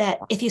 that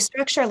if you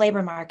structure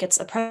labor markets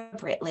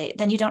appropriately,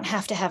 then you don't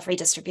have to have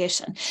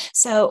redistribution.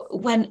 So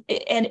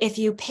if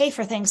you pay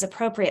for things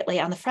appropriately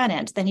on the front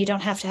end, then you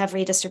don't have to have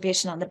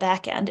redistribution on the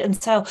back end.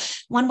 And so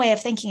one way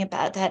of thinking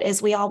about that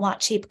is, we all want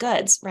cheap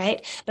goods,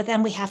 right? But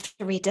then we have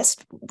to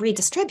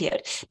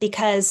redistribute,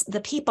 because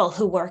the people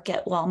who work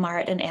at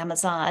Walmart and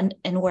Amazon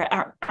and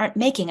aren't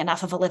making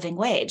enough of a living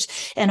wage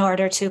in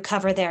order to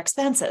cover their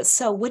expenses.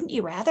 So wouldn't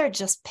you rather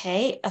just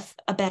pay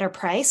a better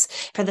price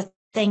for the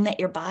thing that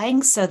you're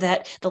buying, so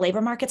that the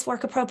labor markets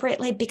work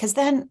appropriately? Because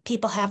then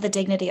people have the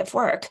dignity of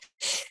work,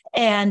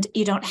 and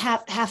you don't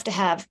have to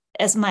have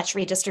as much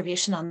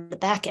redistribution on the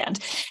back end.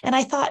 And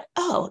I thought,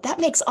 that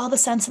makes all the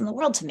sense in the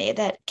world to me,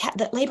 that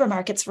labor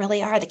markets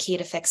really are the key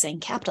to fixing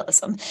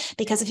capitalism.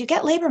 Because if you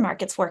get labor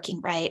markets working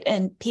right,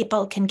 and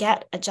people can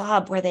get a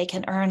job where they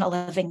can earn a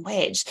living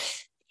wage,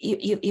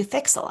 you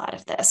fix a lot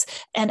of this.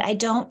 And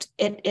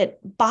it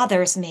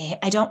bothers me.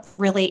 I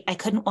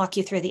couldn't walk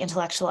you through the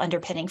intellectual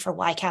underpinning for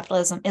why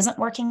capitalism isn't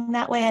working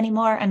that way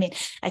anymore. I mean,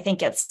 I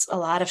think it's a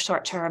lot of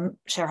short-term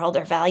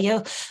shareholder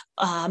value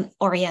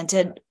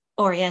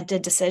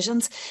oriented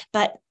decisions,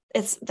 but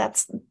it's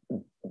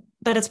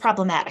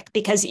problematic,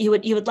 because you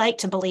would like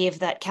to believe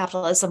that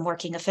capitalism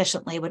working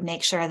efficiently would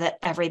make sure that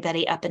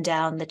everybody up and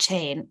down the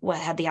chain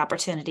had the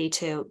opportunity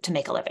to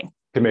make a living.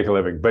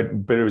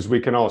 But as we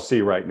can all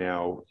see right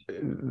now,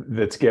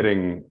 that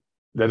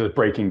is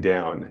breaking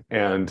down.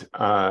 And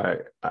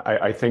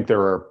I think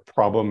there are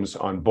problems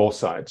on both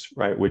sides,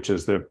 right? Which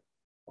is the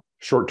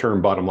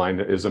short-term bottom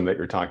line-ism that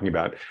you're talking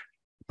about.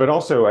 But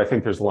also, I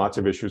think there's lots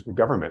of issues with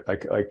government.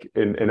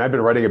 And I've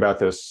been writing about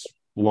this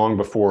long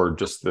before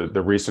just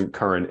the recent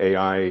current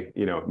AI,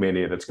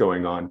 mania that's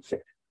going on,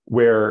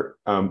 where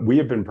we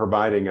have been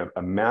providing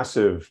a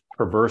massive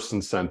perverse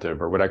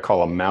incentive, or what I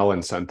call a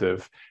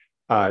malincentive,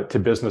 to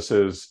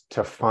businesses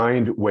to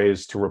find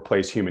ways to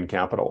replace human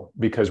capital,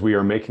 because we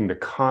are making the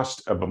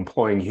cost of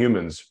employing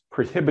humans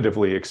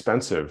prohibitively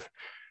expensive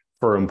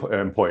for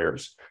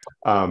employers.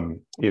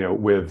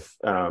 With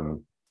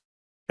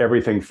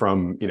everything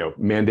from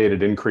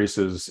mandated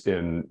increases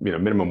in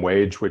minimum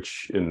wage,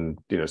 which in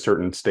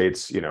certain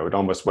states it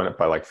almost went up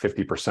by like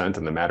 50%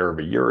 in the matter of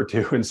a year or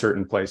two in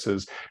certain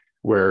places,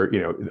 where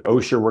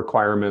OSHA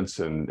requirements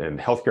and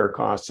healthcare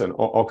costs and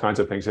all kinds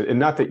of things. And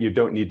not that you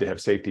don't need to have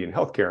safety in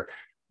healthcare,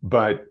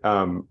 but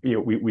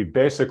we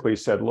basically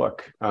said,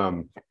 look,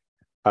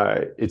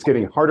 it's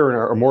getting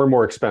harder or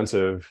more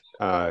expensive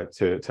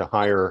to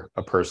hire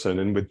a person,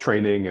 and with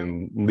training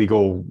and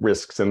legal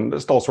risks and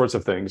just all sorts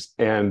of things.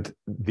 And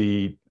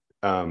the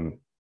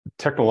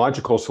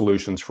technological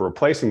solutions for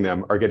replacing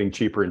them are getting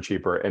cheaper and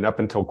cheaper. And up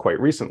until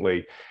quite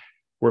recently,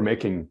 we're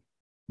making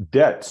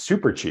debt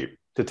super cheap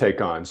to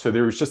take on. So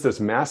there was just this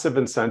massive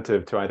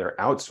incentive to either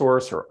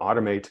outsource or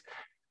automate.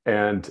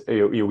 And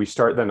we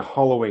start then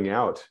hollowing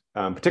out,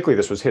 particularly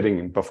this was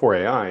hitting before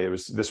AI,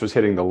 this was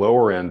hitting the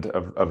lower end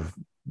of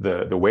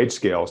the wage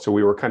scale. So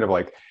we were kind of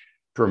like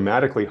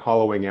dramatically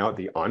hollowing out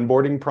the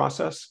onboarding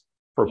process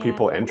for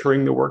people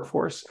entering the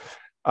workforce.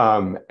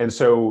 And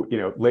so,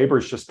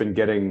 labor's just been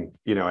getting,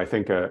 I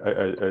think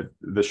the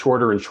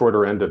shorter and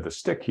shorter end of the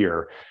stick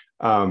here.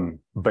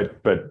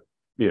 But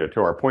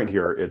to our point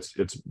here,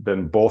 it's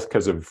been both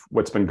because of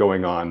what's been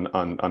going on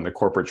the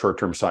corporate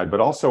short-term side, but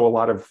also a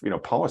lot of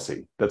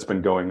policy that's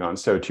been going on.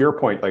 So to your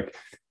point, like,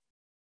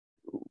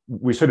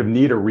 we sort of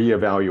need a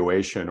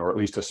reevaluation, or at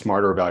least a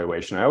smarter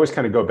evaluation. I always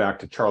kind of go back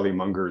to Charlie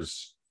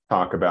Munger's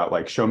talk about,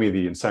 like, show me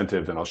the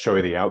incentive and I'll show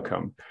you the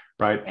outcome,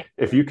 right?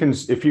 If you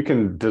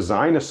can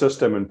design a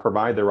system and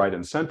provide the right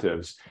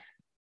incentives,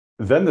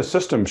 then the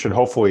system should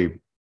hopefully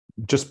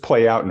just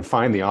play out and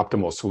find the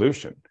optimal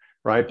solution.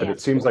 Right. But it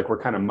seems like we're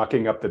kind of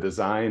mucking up the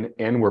design,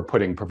 and we're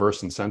putting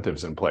perverse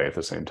incentives in play at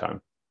the same time.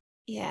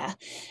 Yeah,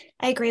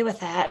 I agree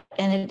with that.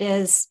 And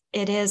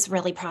it is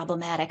really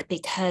problematic,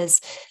 because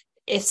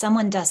if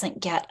someone doesn't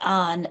get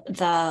on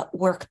the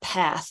work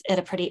path at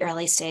a pretty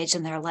early stage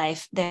in their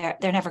life, they're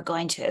never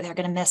going to. They're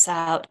going to miss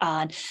out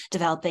on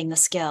developing the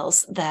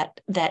skills that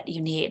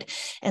you need.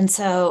 And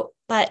so,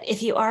 but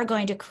if you are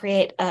going to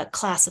create a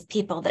class of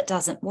people that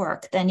doesn't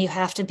work, then you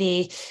have to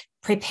be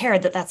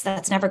prepared that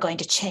that's never going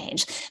to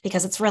change,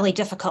 because it's really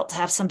difficult to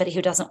have somebody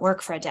who doesn't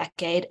work for a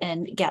decade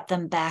and get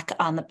them back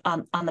on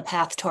the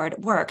path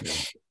toward work. Yeah.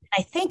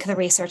 I think the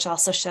research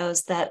also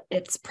shows that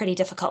it's pretty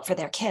difficult for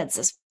their kids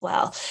as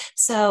well.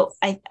 So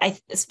I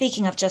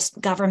speaking of just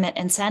government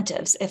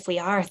incentives, if we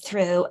are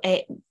through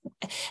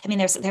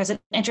there's an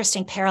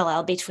interesting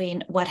parallel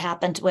between what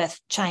happened with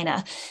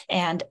China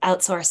and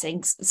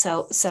outsourcing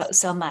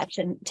so much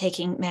and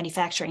taking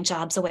manufacturing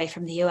jobs away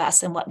from the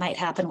US, and what might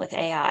happen with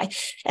AI.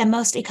 And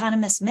most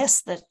economists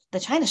miss the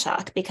China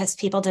shock because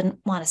people didn't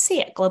want to see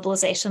it.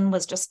 Globalization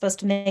was just supposed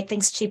to make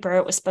things cheaper.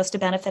 It was supposed to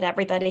benefit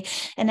everybody.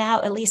 And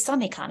now at least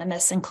some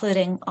economists,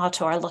 including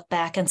Autor, look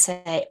back and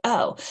say,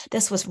 oh,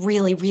 this was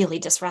really, really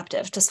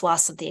disruptive to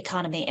swaths of the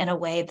economy in a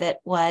way that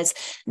was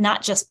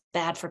not just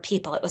bad for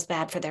people, it was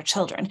bad for their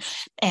children.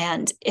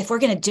 And if we're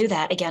going to do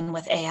that again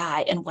with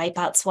AI and wipe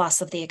out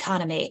swaths of the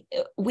economy,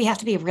 we have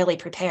to be really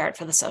prepared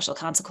for the social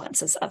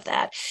consequences of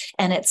that.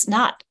 And it's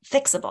not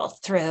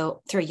fixable through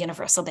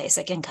universal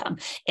basic income.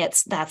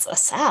 That's a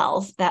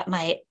salve that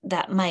might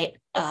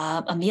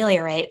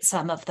ameliorate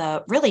some of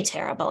the really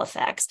terrible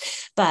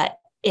effects, but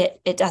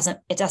it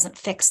doesn't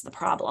fix the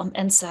problem.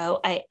 And so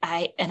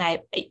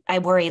I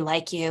worry,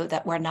 like you,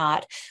 that we're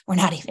not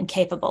even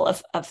capable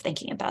of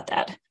thinking about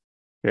that.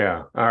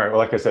 Yeah. All right. Well,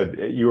 like I said,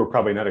 you were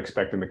probably not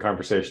expecting the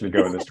conversation to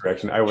go in this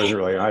direction. I wasn't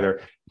really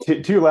either.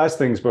 Two last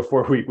things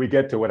before we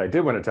get to what I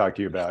did want to talk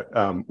to you about,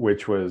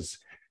 which was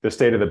the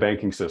state of the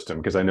banking system,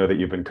 because I know that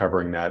you've been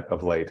covering that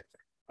of late.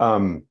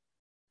 So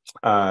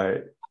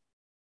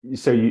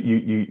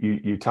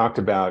you talked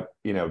about,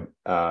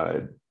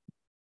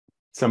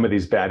 some of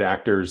these bad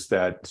actors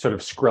that sort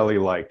of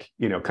Skrelly, like,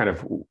 kind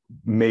of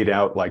made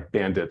out like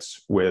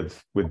bandits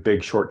with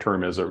big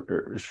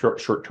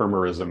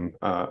short-termism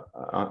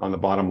on the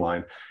bottom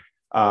line,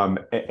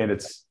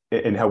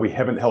 and how we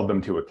haven't held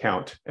them to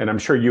account. And I'm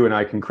sure you and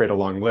I can create a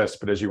long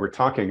list, but as you were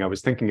talking, I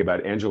was thinking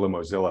about Angelo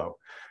Mozillo,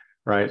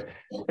 right?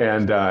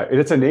 And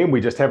it's a name we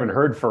just haven't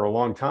heard for a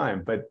long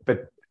time. But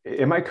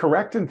am I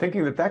correct in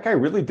thinking that guy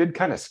really did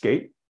kind of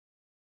skate?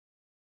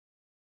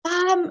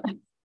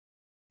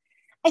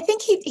 I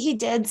think he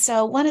did.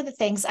 So one of the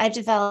things I've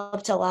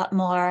developed a lot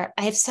more,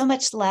 I have so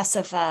much less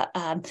of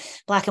a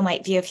black and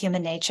white view of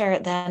human nature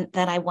than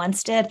I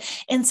once did.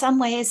 In some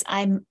ways,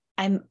 am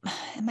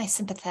I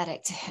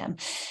sympathetic to him?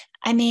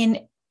 I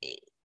mean,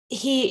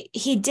 his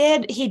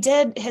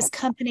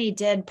company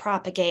did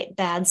propagate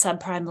bad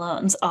subprime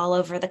loans all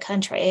over the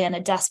country in a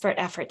desperate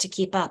effort to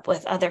keep up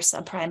with other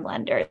subprime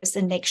lenders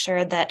and make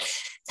sure that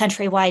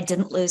Countrywide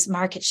didn't lose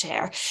market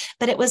share.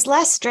 But it was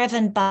less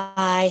driven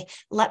by,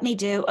 let me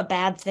do a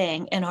bad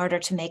thing in order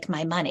to make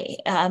my money.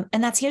 And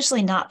that's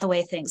usually not the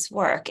way things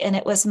work. And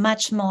it was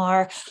much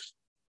more,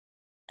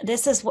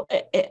 this is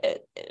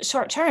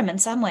short term in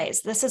some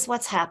ways. This is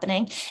what's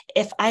happening.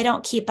 If I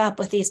don't keep up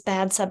with these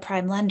bad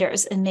subprime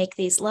lenders and make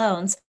these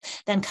loans,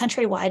 then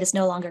Countrywide is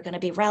no longer going to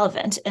be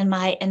relevant. And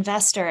my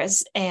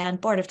investors and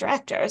board of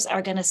directors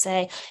are going to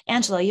say,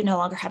 Angelo, you no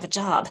longer have a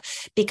job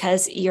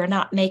because you're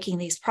not making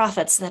these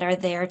profits that are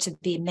there to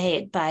be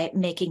made by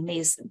making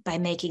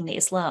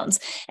these loans.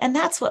 And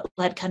that's what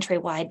led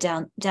Countrywide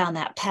down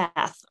that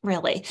path,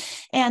 really.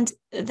 And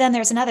then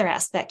there's another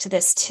aspect to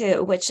this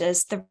too, which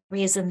is the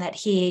reason that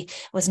he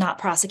was not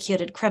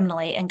prosecuted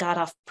criminally and got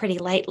off pretty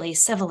lightly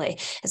civilly,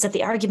 is that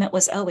the argument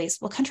was always,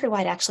 well,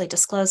 Countrywide actually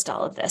disclosed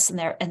all of this in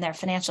their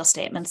financial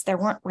statements. There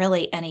weren't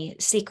really any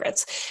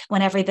secrets.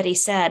 When everybody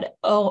said,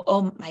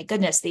 oh my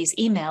goodness, these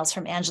emails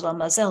from Angelo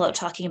Mozillo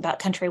talking about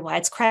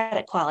Countrywide's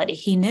credit quality,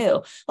 he knew.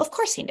 Well, of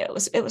course he knew.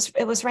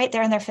 It was right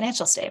there in their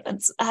financial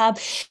statements. And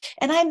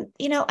I'm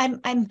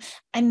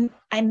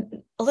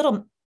a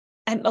little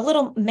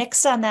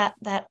mixed on that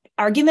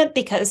argument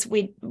because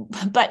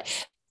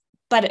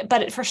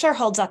but it for sure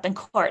holds up in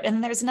court.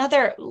 And there's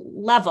another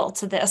level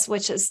to this,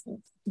 which is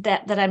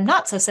that I'm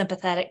not so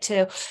sympathetic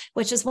to,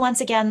 which is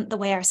once again the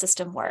way our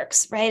system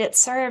works, right?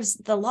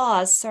 The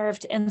laws serve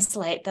to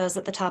insulate those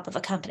at the top of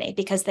a company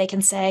because they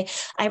can say,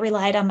 I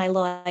relied on my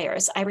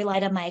lawyers, I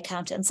relied on my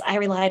accountants, I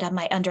relied on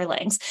my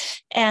underlings,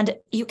 and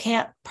you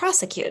can't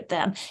prosecute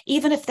them,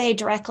 even if they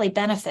directly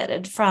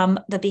benefited from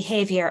the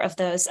behavior of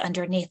those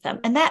underneath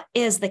them. And that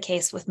is the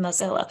case with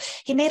Mozillo.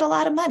 He made a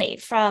lot of money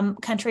from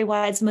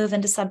Countrywide's move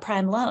into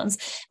subprime loans,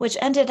 which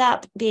ended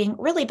up being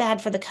really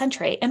bad for the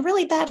country and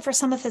really bad for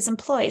some of his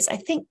employees. I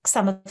think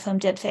some of whom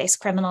did face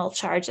criminal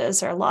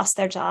charges or lost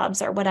their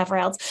jobs or whatever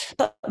else.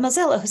 But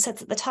Mozillo, who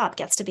sits at the top,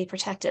 gets to be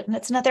protected. And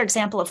it's another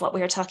example of what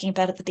we were talking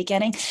about at the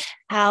beginning,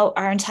 how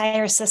our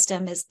entire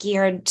system is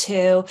geared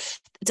to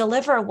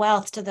deliver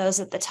wealth to those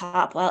at the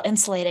top while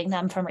insulating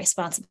them from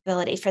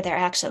responsibility for their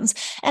actions.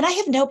 And I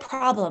have no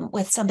problem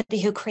with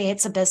somebody who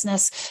creates a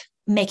business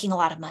making a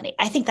lot of money.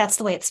 I think that's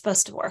the way it's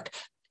supposed to work.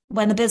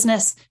 When the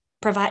business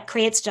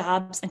creates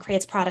jobs and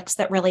creates products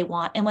that really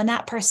want, and when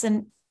that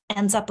person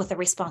ends up with the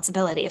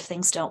responsibility if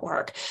things don't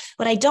work.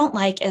 What I don't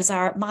like is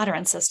our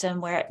modern system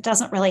where it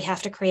doesn't really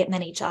have to create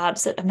many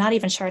jobs. I'm not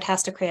even sure it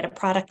has to create a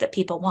product that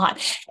people want.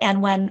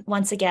 And when,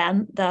 once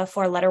again, the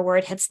four-letter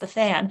word hits the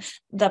fan,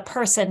 the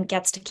person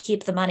gets to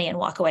keep the money and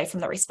walk away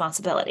from the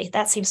responsibility.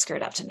 That seems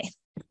screwed up to me.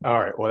 All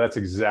right. Well, that's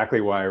exactly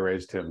why I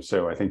raised him.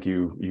 So I think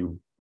you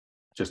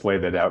just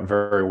laid that out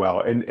very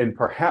well. And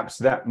perhaps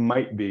that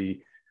might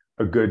be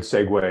a good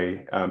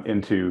segue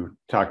into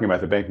talking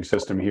about the banking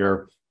system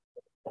here.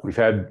 We've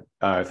had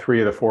 3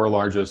 of the 4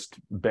 largest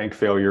bank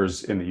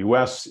failures in the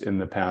U.S. in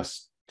the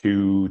past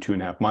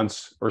 2.5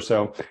 months or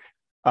so.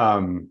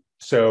 A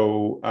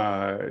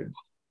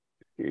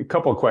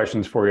couple of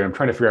questions for you. I'm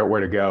trying to figure out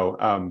where to go.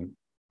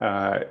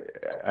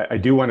 I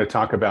do want to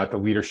talk about the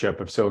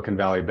leadership of Silicon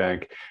Valley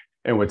Bank.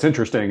 And what's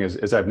interesting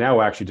is I've now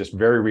actually just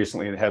very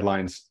recently in the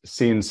headlines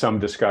seen some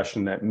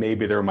discussion that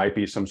maybe there might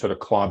be some sort of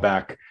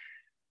clawback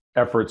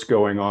efforts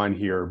going on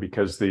here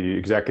because the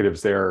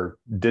executives there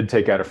did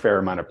take out a fair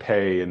amount of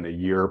pay in the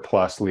year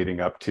plus leading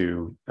up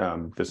to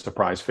the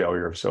surprise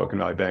failure of Silicon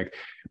Valley Bank.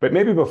 But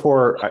maybe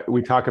before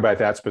we talk about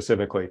that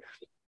specifically,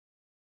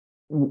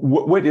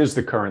 what is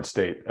the current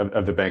state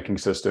of the banking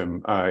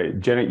system?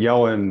 Janet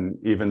Yellen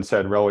even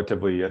said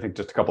relatively, I think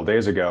just a couple of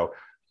days ago,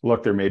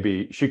 look, there may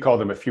be, she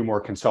called them a few more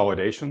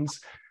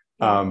consolidations.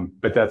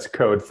 But that's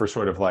code for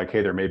sort of like,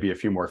 hey, there may be a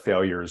few more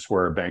failures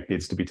where a bank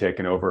needs to be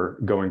taken over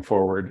going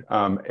forward.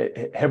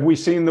 Have we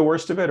seen the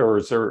worst of it, or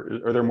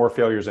are there more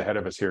failures ahead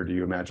of us here, do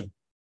you imagine?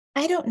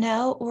 I don't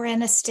know. We're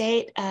in a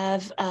state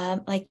of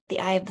like the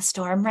eye of the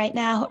storm right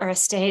now, or a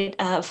state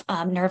of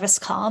nervous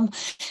calm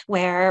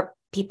where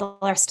people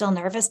are still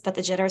nervous, but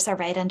the jitters are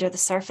right under the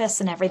surface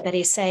and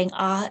everybody's saying,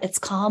 it's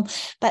calm.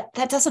 But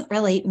that doesn't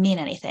really mean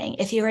anything.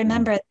 If you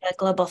remember the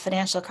global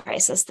financial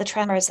crisis, the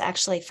tremors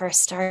actually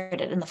first started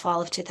in the fall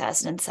of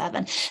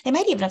 2007. They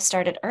might even have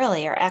started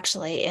earlier,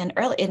 actually, in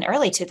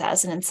early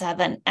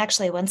 2007,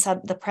 actually, when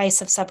the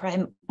price of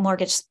subprime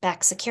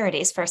mortgage-backed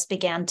securities first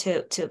began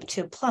to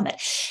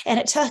plummet. And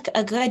it took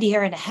a good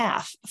year and a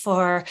half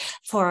for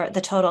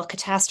the total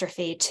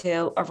catastrophe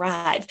to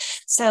arrive.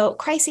 So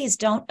crises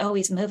don't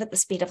always move at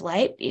the speed of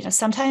light.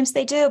 Sometimes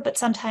they do, but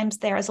sometimes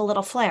there is a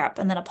little flare up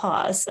and then a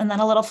pause and then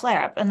a little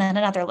flare up and then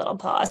another little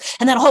pause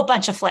and then a whole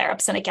bunch of flare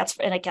ups and it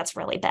gets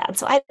really bad.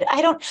 So I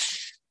don't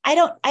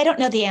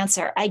know the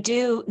answer. I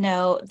do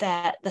know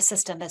that the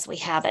system as we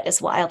have it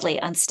is wildly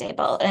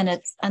unstable, and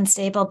it's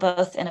unstable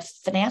both in a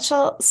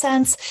financial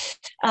sense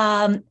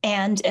and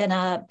in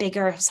a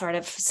bigger sort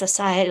of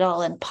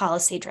societal and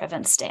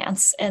policy-driven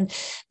stance. And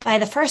by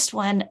the first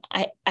one,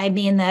 I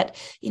mean that,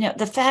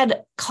 the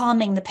Fed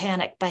calming the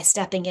panic by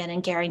stepping in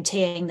and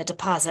guaranteeing the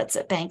deposits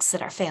at banks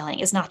that are failing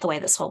is not the way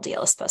this whole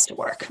deal is supposed to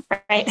work,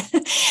 right?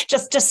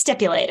 just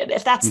stipulate it.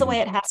 If that's the way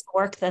it has to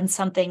work, then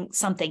something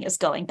is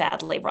going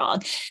badly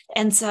wrong.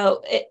 And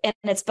so, and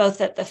it's both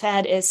that the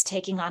Fed is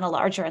taking on a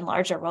larger and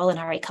larger role in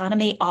our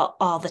economy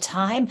all the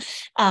time.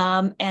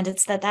 And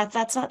it's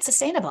that's not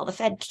sustainable. The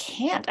Fed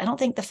can't. I don't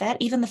think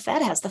even the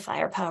Fed has the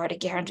firepower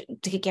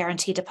to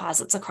guarantee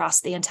deposits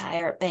across the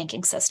entire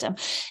banking system.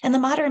 And the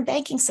modern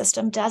banking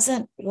system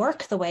doesn't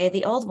work the way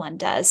the old one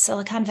does.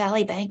 Silicon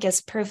Valley Bank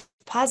is proof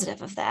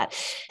positive of that.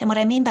 And what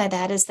I mean by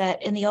that is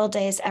that in the old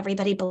days,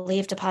 everybody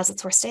believed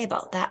deposits were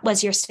stable. That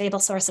was your stable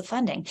source of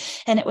funding.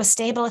 And it was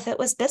stable if it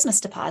was business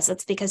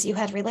deposits because you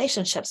had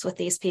relationships with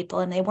these people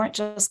and they weren't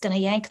just going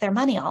to yank their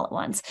money all at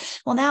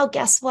once. Well, now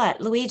guess what?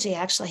 Luigi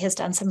actually has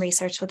done some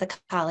research with a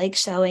colleague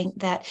showing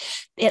that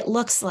it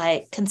looks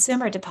like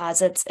consumer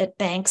deposits at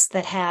banks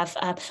that have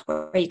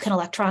where you can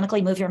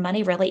electronically move your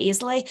money really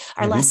easily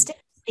are less stable.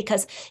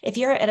 Because if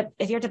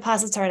your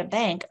deposits are at a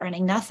bank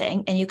earning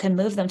nothing and you can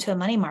move them to a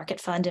money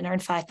market fund and earn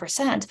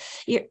 5%,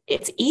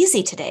 it's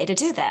easy today to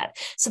do that.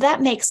 So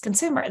that makes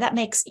consumer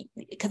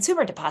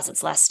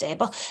deposits less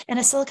stable. And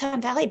a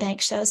Silicon Valley bank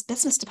shows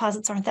business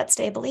deposits aren't that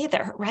stable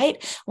either,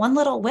 right? One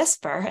little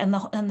whisper and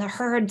the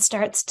herd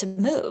starts to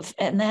move,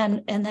 and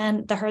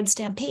then the herd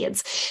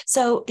stampedes.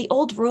 So the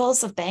old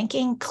rules of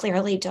banking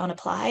clearly don't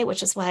apply,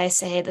 which is why I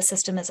say the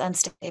system is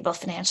unstable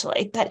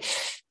financially. But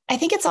I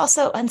think it's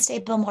also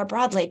unstable more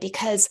broadly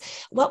because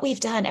what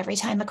we've done every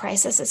time a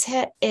crisis is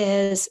hit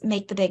is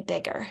make the big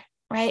bigger,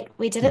 right?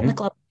 We did it in the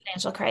global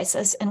financial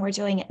crisis and we're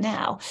doing it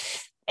now.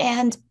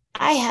 And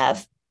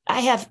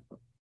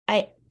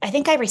I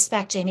think I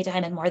respect Jamie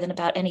Dimon more than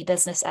about any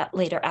business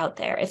leader out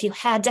there. If you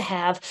had to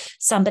have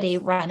somebody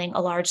running a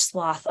large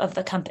swath of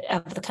the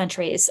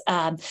country's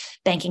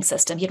banking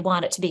system, you'd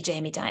want it to be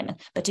Jamie Dimon.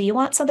 But do you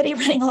want somebody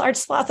running a large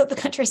swath of the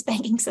country's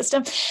banking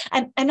system?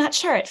 I'm not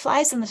sure. It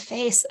flies in the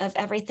face of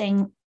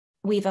everything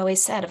we've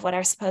always said of what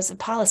our supposed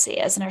policy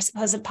is. And our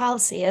supposed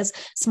policy is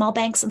small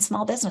banks and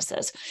small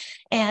businesses.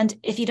 And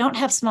if you don't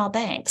have small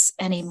banks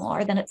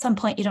anymore, then at some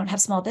point you don't have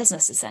small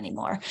businesses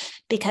anymore,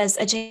 because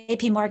a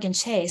JP Morgan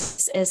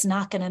Chase is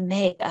not going to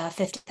make a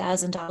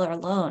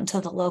 $50,000 loan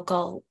to the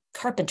local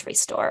carpentry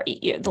store,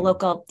 the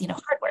local,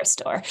 hardware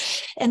store.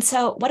 And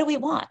so what do we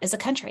want as a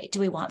country?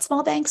 Do we want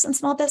small banks and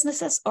small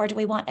businesses, or do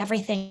we want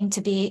everything to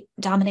be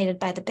dominated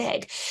by the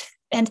big?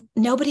 And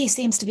nobody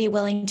seems to be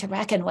willing to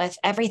reckon with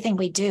everything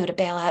we do to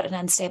bail out an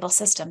unstable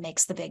system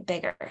makes the big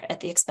bigger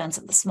at the expense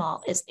of the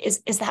small. Is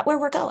that where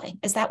we're going?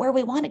 Is that where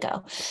we want to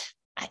go?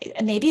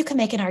 Maybe you can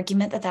make an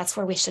argument that that's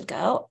where we should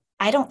go.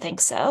 I don't think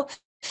so.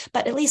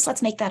 But at least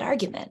let's make that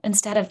argument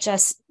instead of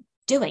just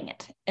doing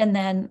it and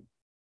then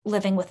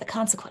living with the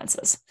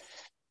consequences.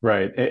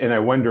 Right. And I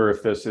wonder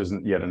if this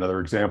isn't yet another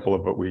example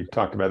of what we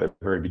talked about at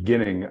the very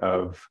beginning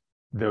of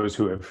those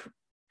who have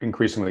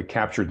increasingly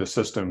captured the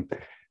system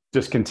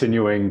just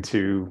continuing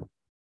to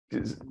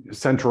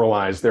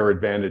centralize their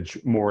advantage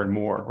more and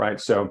more,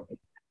 right? So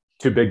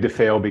too big to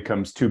fail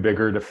becomes too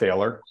bigger to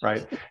failer,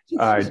 right?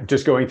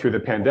 Just going through the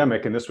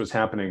pandemic, and this was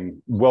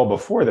happening well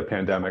before the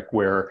pandemic,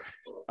 where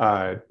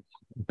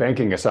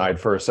banking aside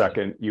for a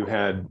second, you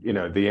had,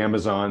 the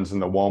Amazons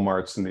and the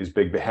Walmarts and these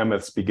big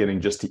behemoths beginning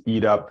just to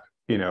eat up,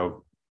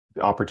 the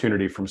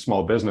opportunity from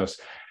small business.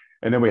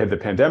 And then we had the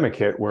pandemic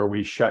hit where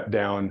we shut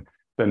down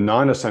the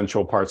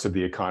non-essential parts of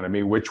the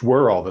economy, which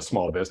were all the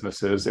small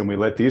businesses, and we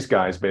let these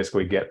guys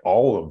basically get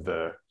all of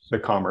the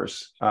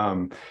commerce.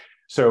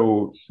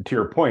 So to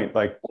your point,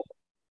 like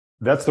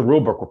that's the rule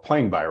book we're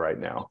playing by right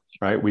now,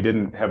 right? We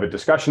didn't have a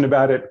discussion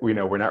about it.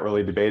 We're not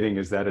really debating,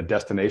 is that a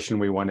destination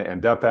we want to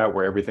end up at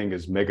where everything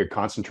is mega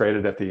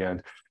concentrated at the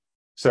end?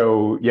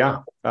 So yeah.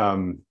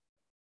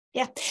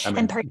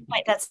 And per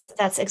point,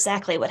 that's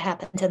exactly what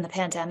happened in the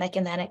pandemic.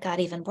 And then it got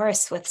even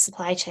worse with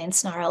supply chain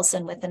snarls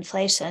and with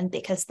inflation,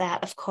 because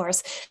that, of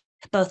course,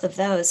 both of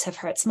those have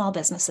hurt small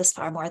businesses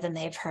far more than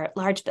they've hurt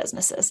large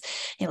businesses.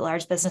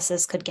 Large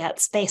businesses could get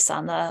space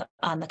on the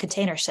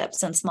container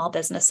ships and small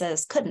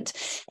businesses couldn't.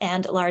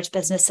 And large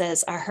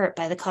businesses are hurt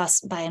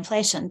by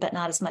inflation, but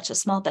not as much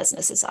as small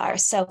businesses are.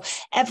 So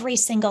every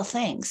single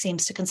thing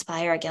seems to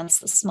conspire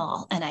against the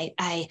small. And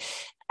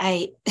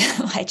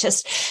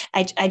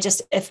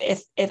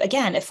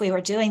if we were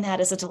doing that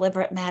as a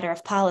deliberate matter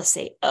of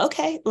policy,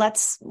 okay,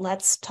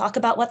 let's talk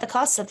about what the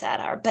costs of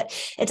that are. But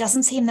it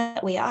doesn't seem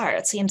that we are.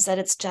 It seems that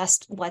it's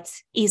just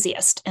what's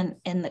easiest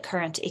in the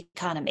current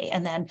economy.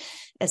 And then,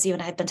 as you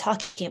and I have been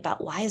talking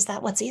about, why is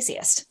that what's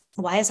easiest?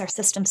 Why is our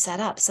system set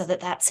up so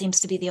that seems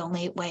to be the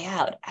only way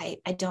out? I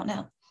don't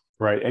know.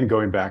 Right. And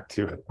going back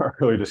to our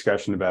earlier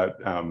discussion about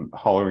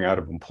hollowing out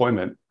of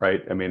employment,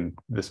 right? I mean,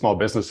 the small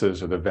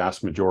businesses are the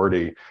vast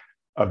majority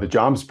of the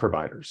jobs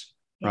providers,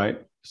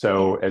 right?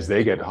 So as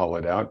they get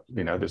hollowed out,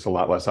 there's a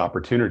lot less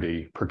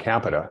opportunity per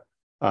capita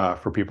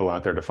for people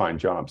out there to find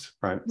jobs,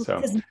 right?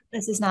 So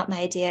this is not my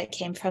idea. It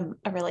came from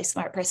a really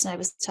smart person I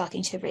was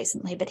talking to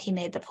recently, but he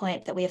made the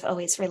point that we have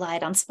always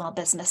relied on small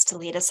business to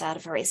lead us out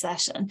of a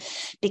recession,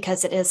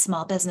 because it is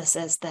small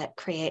businesses that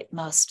create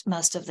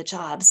most of the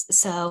jobs.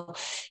 So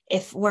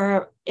if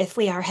we're if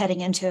we are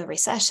heading into a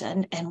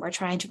recession and we're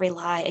trying to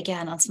rely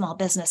again on small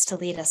business to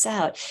lead us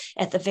out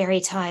at the very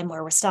time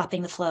where we're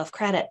stopping the flow of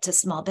credit to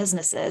small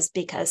businesses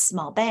because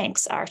small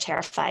banks are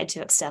terrified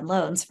to extend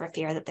loans for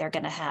fear that they're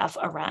going to have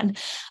a run.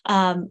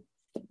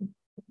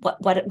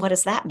 What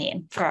does that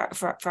mean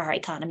for our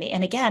economy?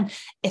 And again,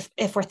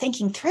 if we're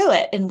thinking through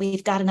it and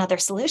we've got another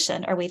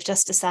solution, or we've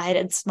just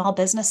decided small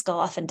business go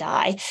off and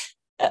die,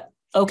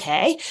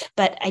 okay,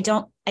 but I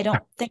don't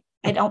think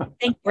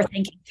we're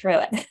thinking through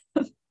it.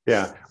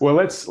 Yeah, well,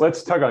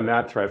 let's tug on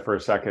that thread for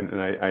a second,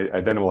 and I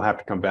then we'll have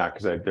to come back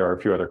because there are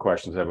a few other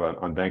questions I have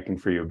on banking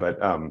for you. But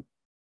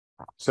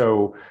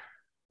so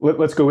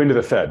let's go into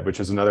the Fed, which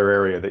is another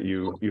area that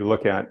you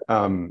look at.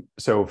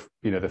 So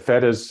the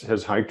Fed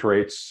has hiked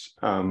rates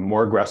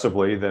more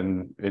aggressively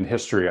than in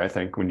history, I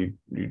think, when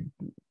you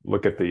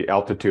look at the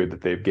altitude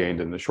that they've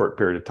gained in the short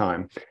period of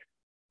time.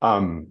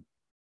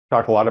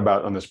 Talked a lot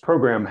about on this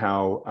program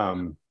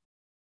how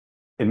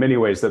in many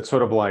ways that's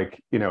sort of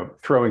like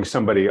throwing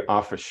somebody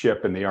off a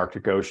ship in the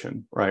Arctic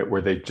Ocean, right,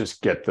 where they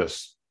just get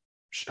this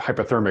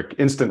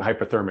instant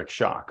hypothermic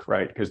shock,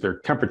 right, because their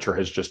temperature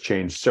has just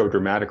changed so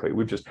dramatically.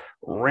 We've just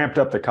ramped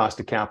up the cost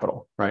of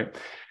capital, right,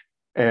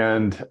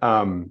 and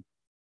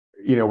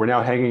we're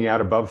now hanging out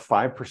above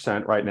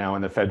 5% right now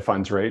in the Fed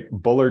funds rate.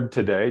 Bullard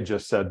today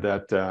just said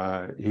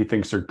that he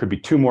thinks there could be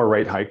 2 more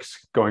rate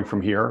hikes going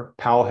from here.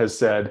 Powell has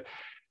said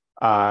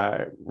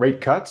rate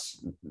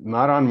cuts,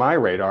 not on my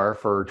radar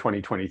for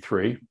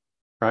 2023,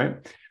 right?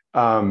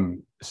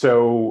 And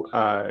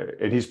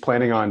he's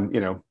planning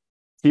on,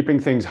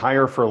 keeping things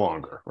higher for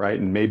longer, right?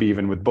 And maybe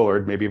even with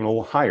Bullard, maybe even a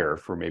little higher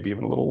for maybe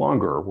even a little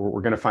longer. We're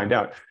going to find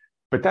out.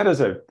 But that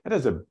is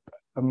a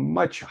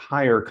much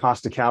higher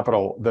cost of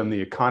capital than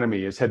the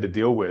economy has had to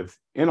deal with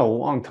in a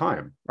long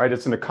time, right?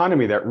 It's an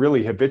economy that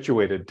really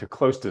habituated to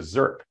close to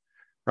ZIRP,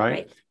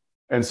 right?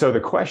 And so the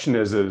question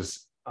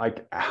is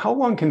like, how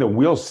long can the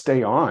wheels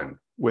stay on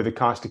with a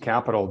cost of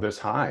capital this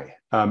high?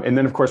 And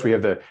then, of course, we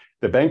have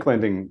the bank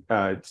lending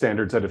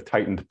standards that have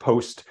tightened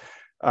post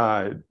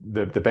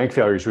the bank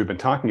failures we've been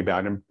talking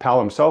about. And Powell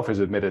himself has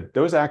admitted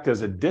those act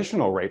as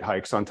additional rate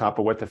hikes on top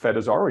of what the Fed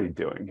is already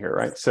doing here,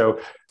 right? So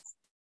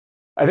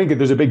I think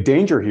there's a big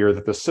danger here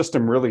that the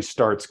system really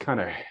starts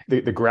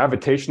the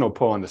gravitational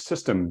pull on the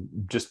system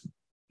just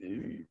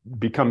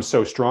becomes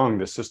so strong,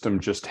 the system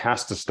just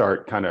has to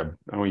start I don't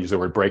want to use the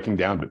word breaking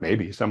down, but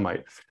maybe some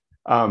might.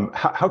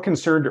 How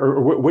concerned,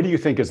 or what do you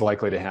think is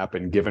likely to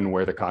happen given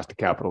where the cost of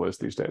capital is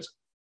these days?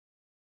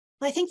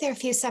 Well, I think there are a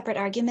few separate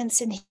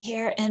arguments in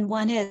here, and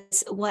one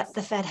is what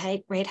the Fed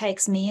rate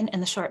hikes mean in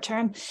the short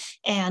term,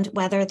 and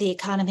whether the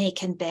economy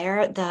can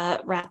bear the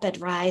rapid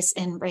rise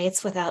in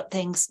rates without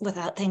things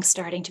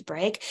starting to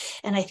break.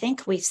 And I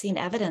think we've seen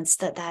evidence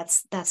that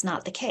that's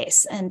not the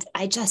case. And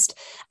I just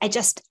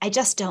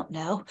don't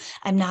know.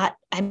 I'm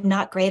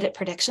not great at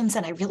predictions,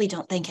 and I really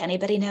don't think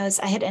anybody knows.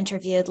 I had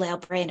interviewed Lael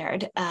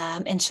Brainerd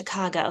in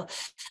Chicago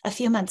a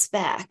few months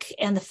back,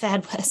 and the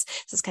Fed this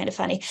is kind of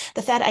funny.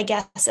 The Fed, I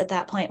guess, at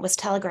that point was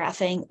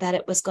telegraphing that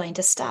it was going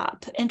to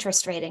stop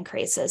interest rate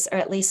increases, or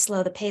at least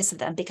slow the pace of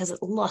them, because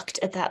it looked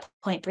at that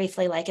point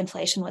briefly like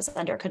inflation was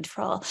under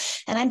control.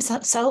 And I'm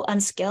so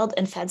unskilled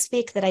in Fed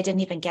speak that I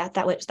didn't even get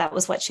that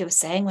was what she was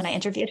saying when I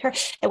interviewed her.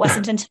 It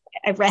wasn't until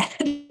I read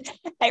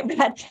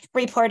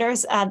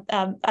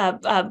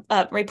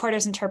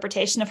reporters'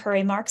 interpretation of her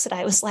remarks that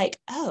I was like,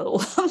 oh,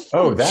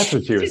 that's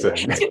what she was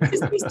saying.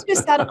 too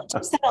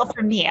subtle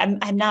for me.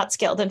 I'm not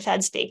skilled in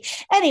Fed speak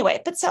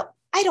anyway. But so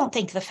I don't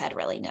think the Fed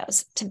really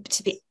knows,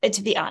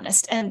 to be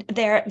honest, and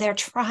they're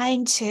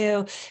trying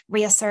to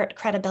reassert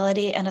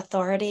credibility and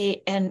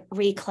authority and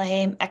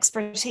reclaim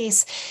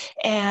expertise,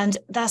 and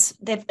thus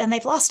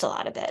they've lost a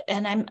lot of it.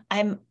 And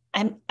I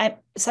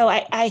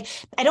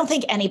don't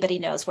think anybody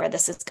knows where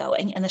this is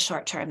going in the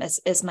short term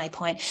is my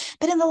point.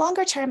 But in the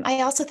longer term,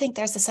 I also think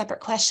there's a separate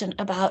question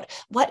about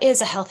what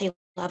is a healthy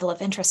level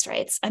of interest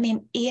rates. I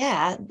mean,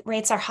 yeah,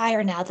 rates are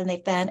higher now than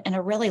they've been in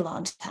a really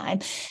long time.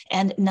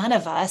 And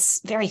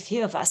very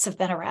few of us have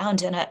been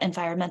around in an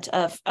environment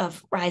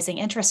of rising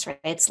interest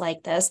rates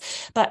like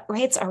this, but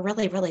rates are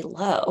really, really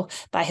low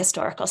by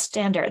historical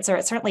standards,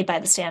 or certainly by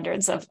the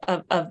standards of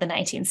the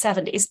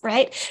 1970s,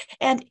 right?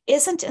 And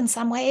isn't in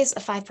some ways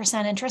a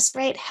 5% interest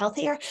rate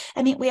healthier?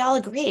 I mean, we all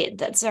agreed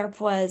that ZIRP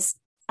was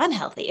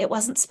unhealthy. It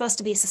wasn't supposed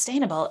to be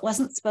sustainable. It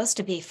wasn't supposed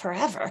to be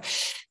forever.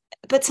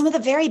 But some of the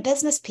very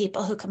business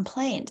people who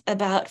complained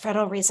about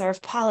Federal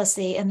Reserve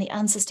policy and the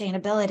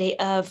unsustainability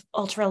of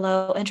ultra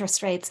low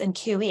interest rates in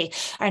QE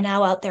are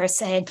now out there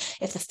saying,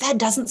 if the Fed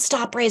doesn't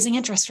stop raising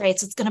interest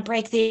rates, it's going to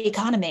break the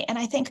economy. And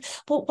I think,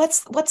 well,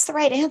 what's the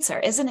right answer?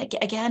 Isn't it,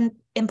 again,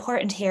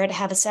 important here to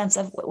have a sense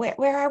of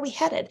where are we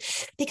headed?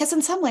 Because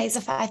in some ways,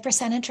 a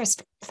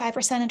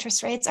 5%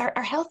 interest rates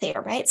are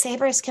healthier, right?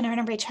 Savers can earn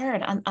a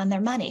return on their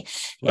money.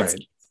 Right.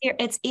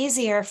 it's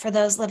easier for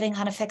those living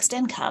on a fixed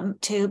income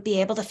to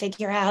be able to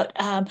figure out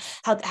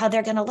how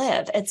they're going to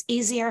live. It's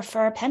easier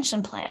for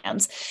pension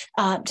plans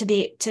to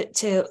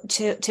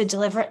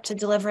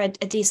deliver a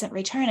decent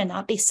return and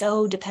not be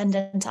so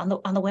dependent on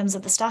the whims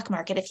of the stock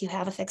market if you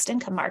have a fixed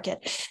income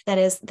market that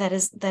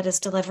is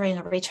delivering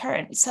a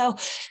return. So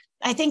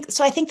I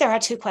think there are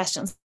two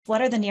questions.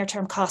 What are the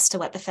near-term costs to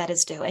what the Fed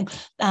is doing,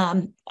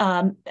 and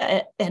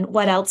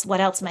what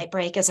else might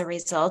break as a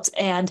result,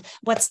 and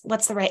what's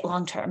the right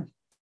long term?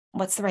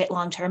 What's the right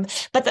long term?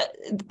 But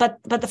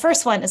the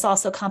first one is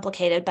also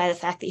complicated by the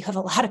fact that you have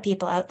a lot of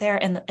people out there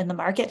in the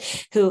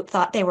market who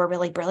thought they were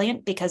really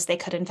brilliant because they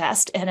could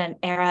invest in an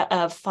era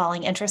of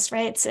falling interest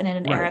rates and in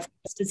an era of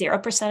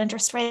 0%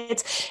 interest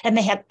rates, and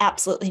they had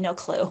absolutely no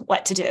clue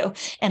what to do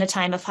in a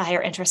time of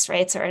higher interest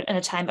rates or in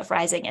a time of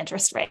rising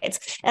interest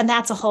rates. And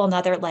that's a whole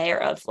nother layer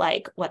of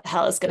like, what the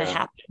hell is going to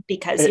happen?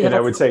 Because I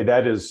would say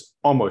that is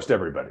almost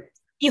everybody.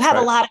 You have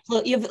a lot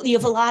of you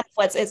have a lot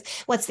of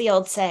what's the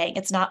old saying?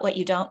 It's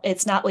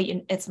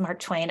Mark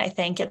Twain, I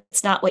think.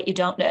 It's not what you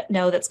don't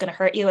know that's going to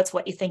hurt you. It's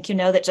what you think you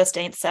know that just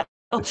ain't so.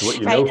 It's what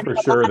you know for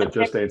sure that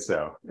just ain't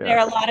so. Yeah. There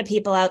are a lot of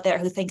people out there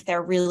who think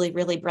they're really,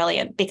 really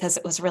brilliant because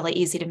it was really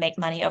easy to make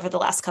money over the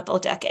last couple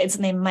of decades,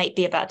 and they might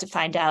be about to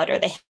find out, or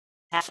they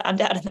have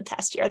found out in the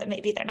past year, that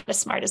maybe they're not as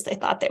smart as they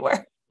thought they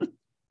were.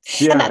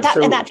 Yeah,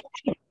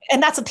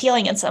 and that's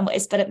appealing in some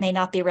ways, but it may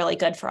not be really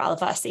good for all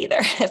of us either.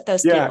 If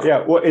those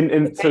Well,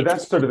 and so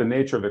that's sort of the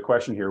nature of the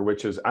question here,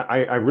 which is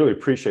I really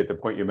appreciate the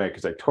point you make,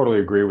 because I totally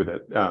agree with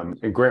it.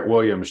 And Grant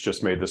Williams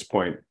just made this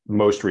point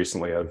most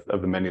recently of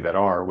the many that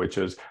are, which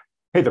is,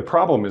 hey, the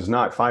problem is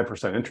not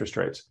 5% interest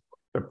rates.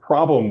 The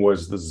problem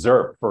was the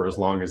ZIRP for as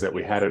long as that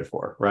we had it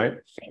for, right?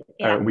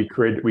 Yeah. We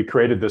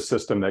created this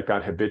system that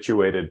got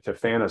habituated to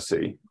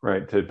fantasy,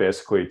 right?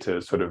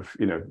 To sort of,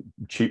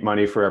 cheap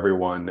money for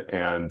everyone,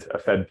 and a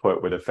Fed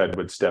put where the Fed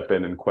would step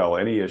in and quell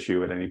any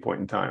issue at any point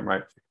in time,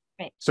 right?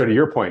 Right. So to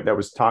your point, that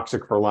was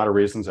toxic for a lot of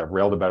reasons. I've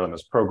railed about it on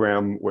this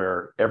program,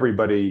 where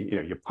everybody,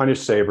 you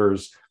punish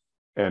savers,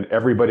 and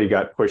everybody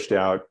got pushed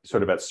out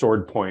sort of at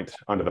sword point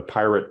onto the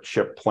pirate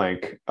ship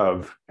plank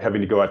of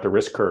having to go out the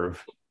risk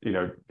curve.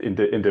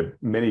 Into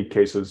many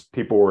cases,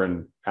 people were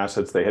in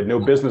assets they had no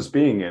business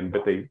being in,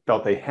 but they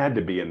felt they had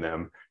to be in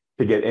them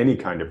to get any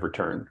kind of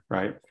return,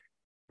 right?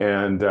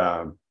 And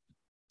I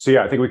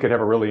think we could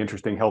have a really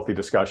interesting, healthy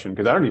discussion,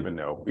 because I don't even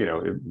know,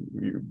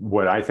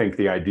 what I think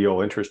the ideal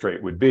interest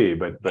rate would be,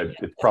 but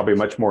it's probably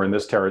much more in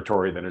this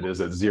territory than it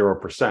is at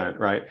 0%,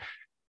 right?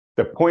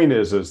 The point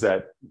is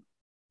that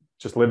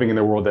just living in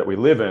the world that we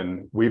live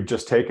in, we've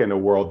just taken a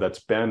world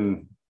that's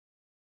been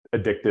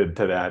addicted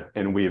to that,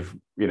 and we've,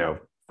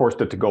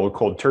 forced it to go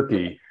cold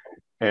turkey,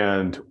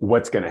 and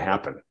what's going to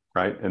happen,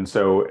 right? And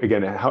so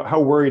again,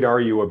 how worried are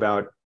you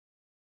about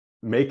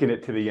making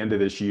it to the end of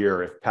this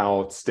year if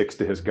Powell sticks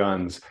to his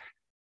guns?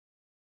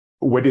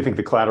 What do you think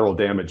the collateral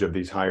damage of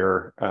these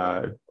higher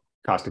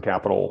cost of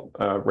capital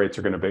rates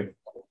are going to be?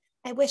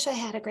 I wish I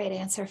had a great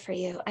answer for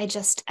you. I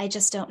just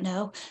don't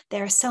know.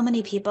 There are so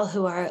many people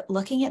who are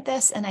looking at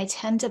this, and I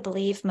tend to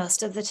believe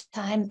most of the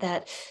time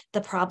that the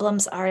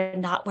problems are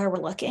not where we're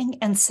looking.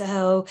 And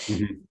so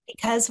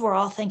because we're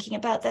all thinking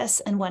about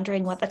this and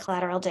wondering what the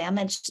collateral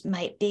damage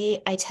might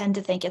be, I tend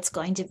to think it's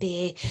going to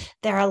be,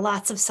 there are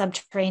lots of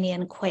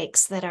subterranean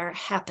quakes that are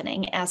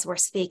happening as we're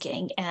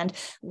speaking. And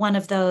one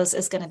of those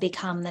is going to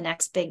become the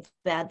next big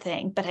bad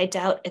thing. But I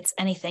doubt it's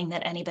anything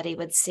that anybody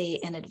would see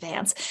in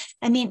advance.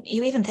 I mean,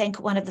 you even think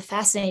one of the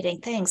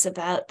fascinating things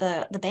about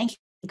the banking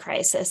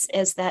crisis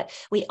is that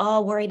I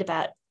worried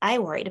about,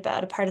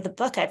 a part of the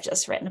book I've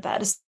just written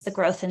about is the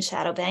growth in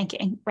shadow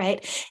banking,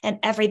 right? And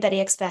everybody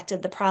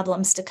expected the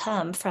problems to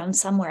come from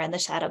somewhere in the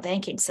shadow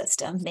banking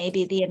system,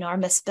 maybe the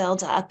enormous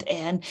buildup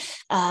in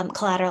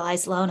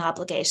collateralized loan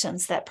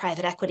obligations that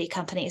private equity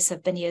companies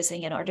have been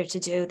using in order to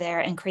do their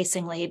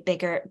increasingly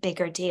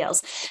bigger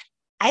deals.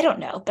 I don't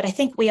know, but I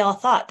think we all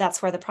thought that's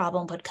where the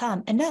problem would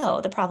come. And no,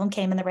 the problem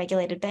came in the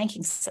regulated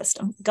banking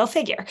system. Go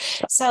figure.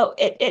 So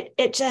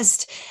it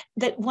just,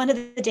 that one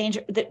of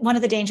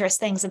the dangerous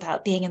things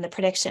about being in the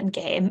prediction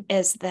game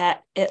is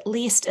that, at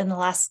least in the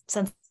last,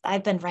 since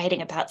I've been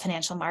writing about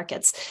financial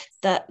markets,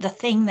 the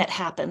thing that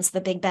happens,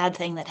 the big bad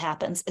thing that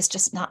happens, is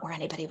just not where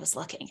anybody was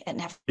looking. It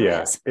never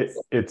is.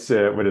 It's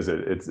what is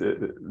it? It's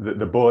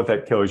the bullet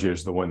that kills you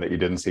is the one that you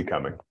didn't see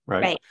coming,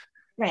 right?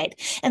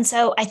 Right. And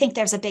so I think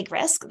there's a big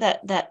risk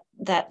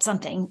that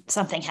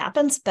something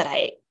happens, but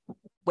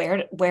where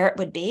it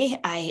would be,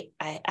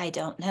 I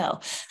don't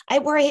know. I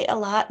worry a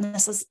lot, and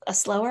this is a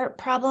slower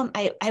problem.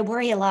 I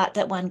worry a lot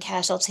that one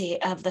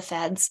casualty of the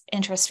Fed's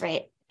interest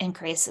rate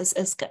increases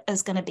is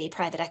going to be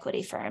private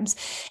equity firms.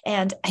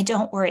 And I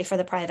don't worry for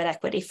the private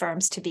equity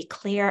firms, to be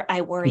clear.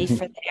 I worry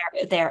for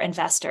their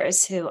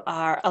investors, who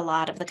are a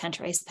lot of the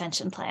country's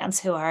pension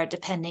plans, who are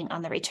depending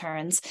on the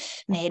returns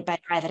made by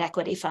private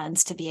equity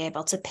funds to be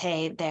able to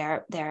pay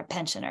their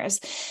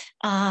pensioners.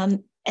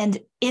 And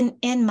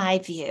in my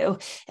view,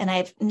 and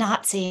I've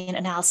not seen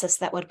analysis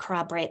that would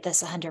corroborate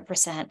this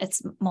 100%,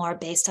 it's more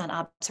based on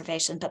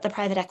observation, but the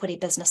private equity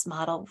business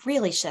model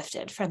really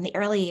shifted from the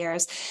early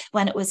years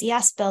when it was,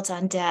 yes, built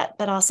on debt,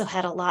 but also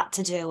had a lot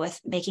to do with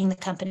making the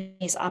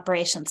company's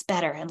operations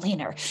better and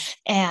leaner.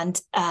 And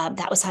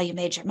that was how you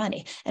made your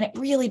money. And it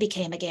really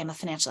became a game of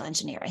financial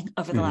engineering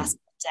over the last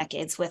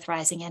decades with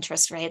rising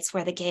interest rates,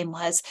 where the game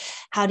was,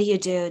 how do you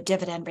do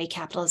dividend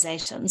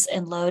recapitalizations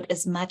and load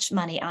as much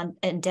money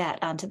in debt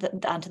onto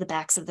the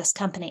backs of this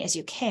company as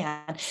you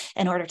can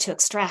in order to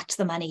extract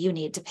the money you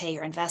need to pay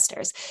your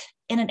investors.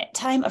 In a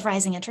time of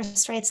rising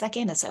interest rates, that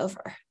game is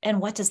over. And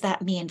what does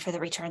that mean for the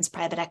returns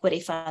private equity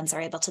funds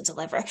are able to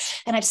deliver?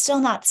 And I've still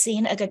not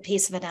seen a good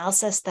piece of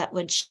analysis that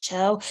would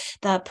show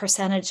the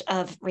percentage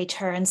of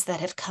returns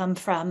that have come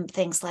from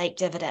things like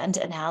dividend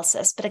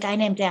analysis. But a guy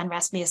named Dan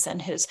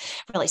Rasmussen, who's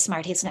really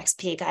smart, he's an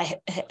XP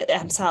guy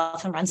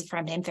himself and runs a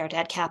firm named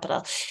Verdad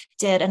Capital,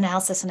 did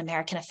analysis in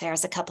American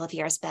Affairs a couple of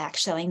years back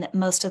showing that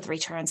most of the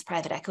returns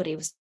private equity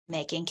was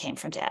making came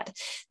from debt.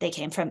 They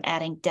came from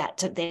adding debt.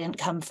 They didn't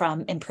come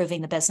from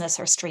improving the business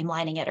or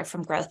streamlining it or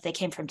from growth. They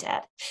came from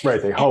debt.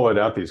 Right. They hollowed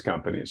out these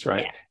companies,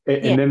 right? Yeah.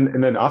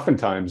 And then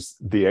oftentimes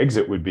the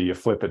exit would be you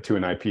flip it to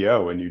an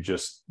IPO and you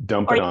just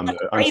dump it on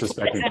the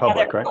unsuspecting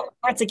public, right?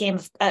 Or it's a game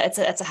of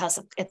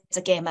it's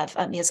a game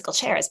of musical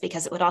chairs,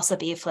 because it would also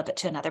be you flip it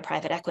to another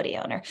private equity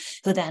owner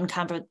who then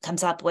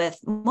comes up with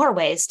more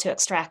ways to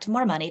extract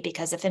more money,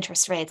 because if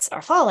interest rates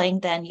are falling,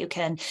 then you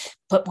can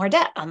put more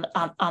debt on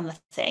the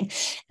thing.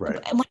 Right.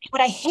 And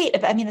what I hate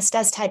about, I mean, this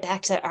does tie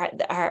back to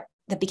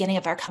the beginning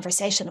of our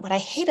conversation. What I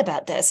hate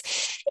about this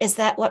is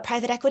that what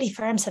private equity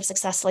firms have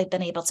successfully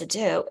been able to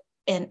do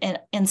in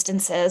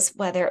instances,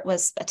 whether it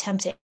was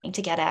attempting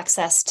to get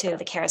access to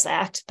the CARES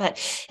Act, but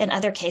in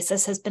other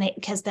cases has been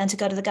to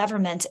go to the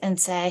government and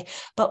say,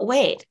 but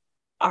wait,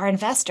 our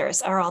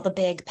investors are all the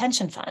big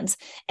pension funds.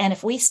 And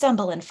if we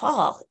stumble and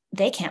fall,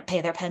 they can't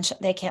pay their pension.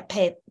 They can't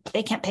pay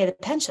the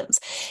pensions.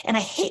 And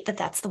I hate that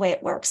that's the way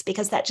it works,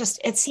 because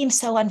it seems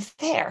so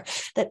unfair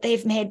that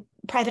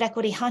private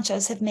equity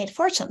honchos have made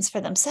fortunes for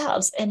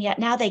themselves. And yet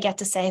now they get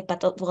to say,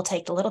 but we'll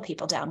take the little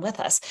people down with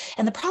us.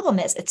 And the problem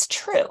is, it's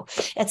true.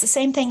 It's the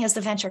same thing as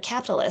the venture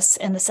capitalists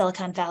in the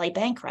Silicon Valley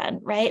bank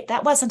run, right?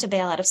 That wasn't a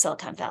bailout of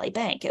Silicon Valley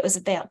Bank. It was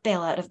a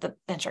bailout of the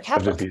venture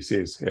capitalists. Of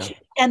the VCs, yeah.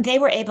 And they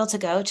were able to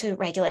go to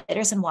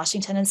regulators in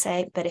Washington and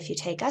say, but if you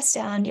take us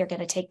down, you're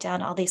going to take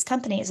down all these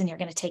companies and you're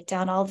going to take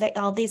down all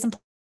these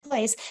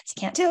employees. So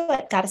you can't do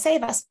it. Got to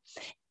save us.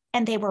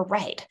 And they were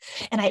right.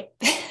 And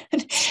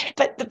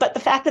but the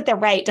fact that they're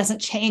right doesn't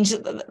change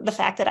the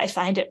fact that I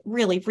find it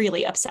really,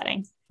 really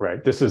upsetting.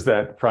 Right. This is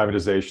that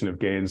privatization of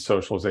gains,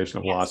 socialization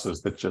of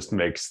losses that just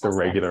makes the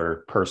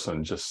regular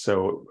person just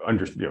so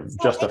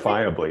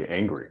justifiably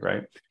angry,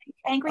 right?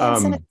 Angry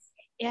and cynical.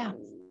 Yeah.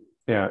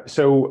 Yeah.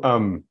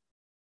 So,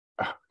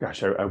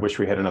 gosh, I wish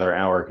we had another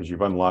hour, because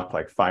you've unlocked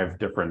like 5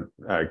 different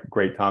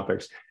great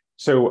topics.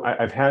 So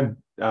I've had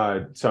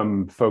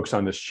some folks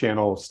on this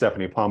channel,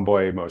 Stephanie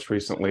Pomboy most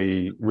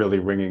recently, really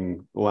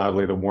ringing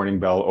loudly the warning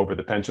bell over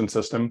the pension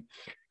system.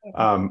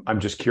 I'm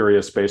just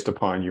curious, based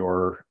upon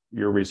your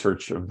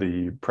research of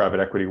the private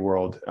equity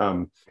world,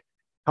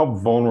 how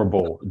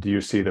vulnerable do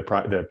you see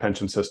the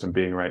pension system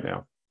being right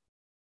now?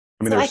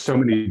 I mean, there's so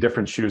many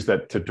different shoes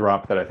to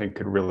drop that I think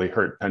could really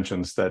hurt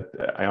pensions that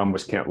I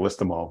almost can't list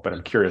them all, but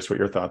I'm curious what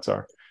your thoughts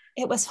are.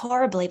 It was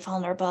horribly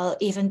vulnerable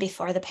even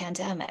before the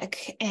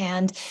pandemic.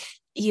 And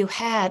you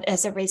had,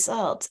 as a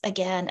result,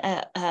 again,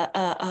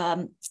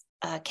 a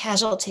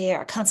casualty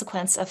or a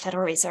consequence of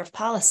Federal Reserve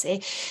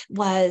policy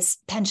was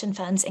pension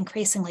funds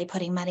increasingly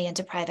putting money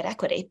into private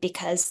equity,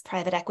 because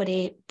private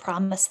equity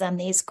promised them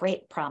these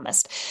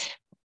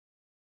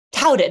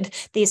touted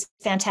these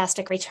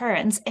fantastic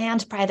returns,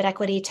 and private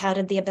equity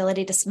touted the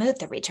ability to smooth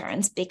the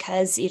returns,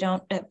 because a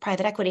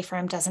private equity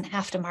firm doesn't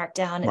have to mark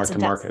down its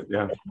investment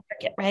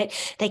market,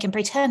 right? They can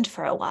pretend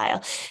for a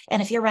while.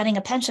 And if you're running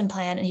a pension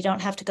plan and you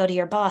don't have to go to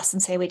your boss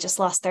and say, we just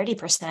lost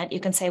 30%, you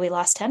can say we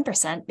lost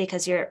 10%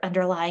 because your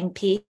underlying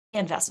P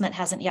investment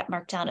hasn't yet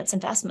marked down its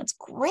investments.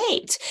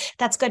 Great.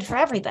 That's good for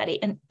everybody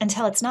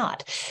until it's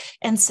not.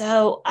 And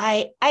so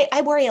I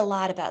worry a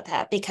lot about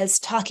that, because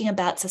talking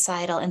about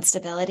societal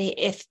instability,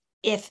 if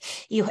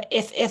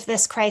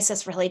this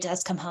crisis really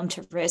does come home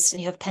to roost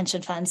and you have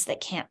pension funds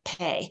that can't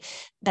pay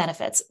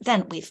benefits,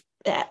 then we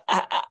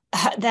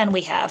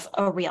have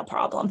a real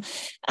problem.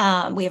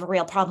 We have a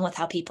real problem with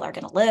how people are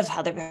going to live,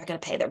 how they're going to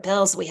pay their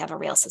bills. We have a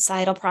real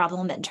societal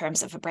problem in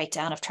terms of a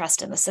breakdown of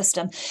trust in the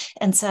system.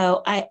 And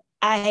so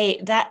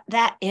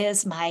that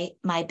is my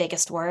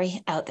biggest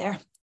worry out there.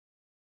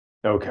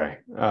 Okay.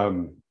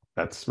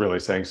 That's really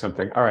saying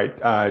something. All right.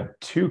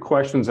 2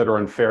 questions that are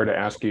unfair to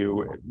ask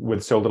you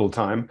with so little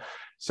time.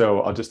 So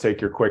I'll just take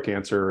your quick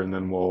answer and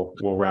then we'll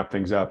wrap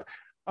things up.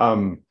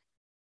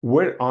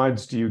 What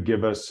odds do you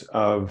give us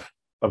of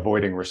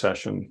avoiding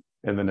recession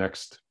in the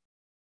next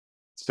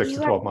 6 to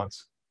 12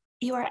 months?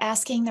 You are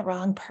asking the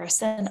wrong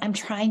person. I'm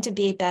trying to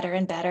be better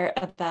and better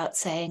about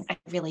saying, I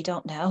really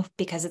don't know,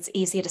 because it's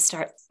easy to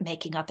start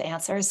making up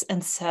answers.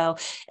 And so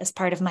as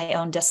part of my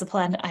own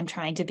discipline, I'm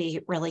trying to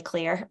be really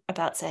clear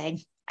about saying,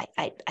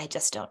 I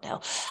just don't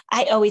know.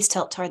 I always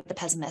tilt toward the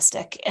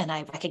pessimistic, and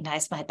I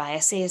recognize my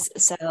biases.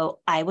 So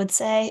I would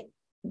say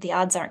the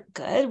odds aren't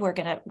good. We're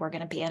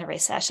gonna be in a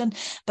recession,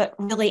 but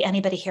really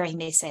anybody hearing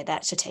me say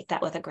that should take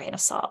that with a grain of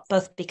salt,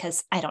 both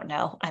because I don't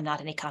know, I'm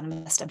not an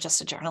economist, I'm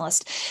just a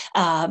journalist,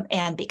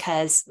 and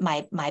because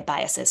my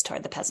bias is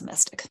toward the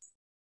pessimistic.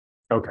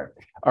 Okay.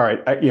 All right.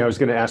 I was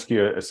going to ask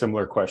you a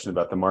similar question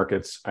about the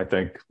markets. I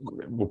think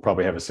we'll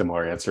probably have a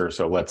ssimilar answer,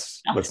 so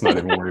let's not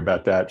even worry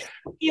about that.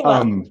 You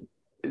will.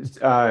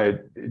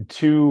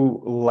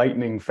 Two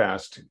lightning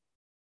fast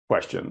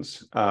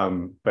questions,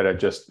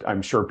 but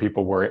I'm sure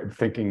people were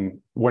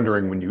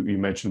wondering when you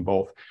mentioned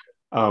both.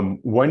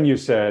 One, you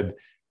said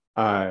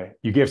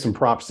you gave some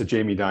props to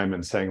Jamie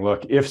Dimon, saying,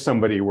 look, if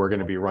somebody were going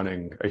to be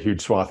running a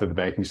huge swath of the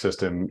banking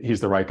system, he's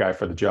the right guy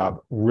for the job.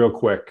 Real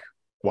quick,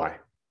 why?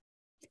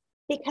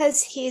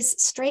 Because he's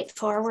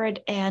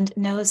straightforward and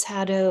knows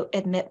how to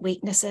admit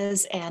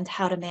weaknesses and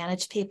how to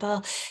manage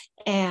people.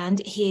 And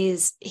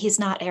he's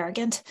not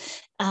arrogant.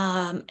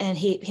 And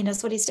he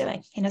knows what he's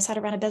doing. He knows how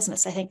to run a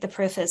business. I think the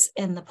proof is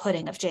in the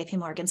pudding of JP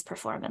Morgan's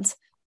performance.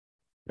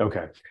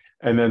 Okay.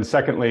 And then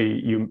secondly,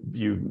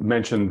 you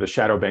mentioned the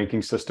shadow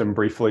banking system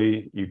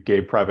briefly. You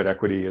gave private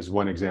equity as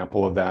one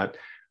example of that.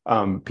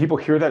 People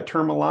hear that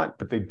term a lot,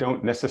 but they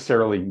don't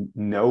necessarily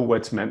know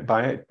what's meant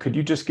by it. Could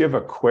you just give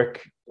a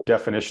quick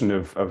definition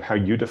of how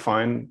you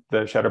define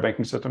the shadow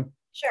banking system?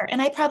 Sure.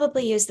 And I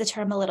probably use the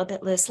term a little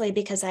bit loosely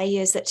because I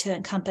use it to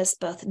encompass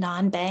both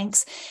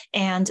non-banks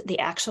and the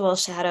actual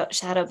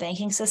shadow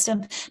banking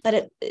system.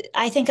 But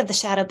I think of the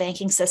shadow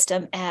banking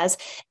system as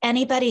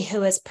anybody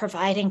who is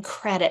providing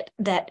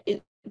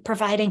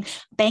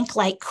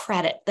bank-like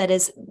credit that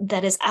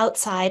is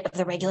outside of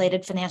the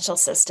regulated financial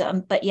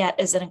system, but yet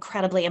is an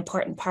incredibly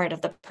important part of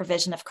the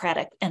provision of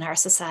credit in our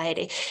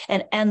society,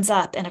 and ends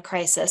up in a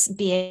crisis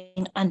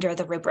being under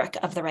the rubric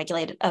of the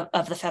regulated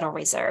of the Federal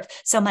Reserve.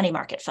 So money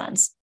market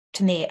funds,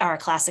 to me, are a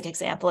classic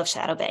example of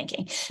shadow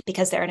banking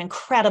because they're an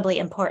incredibly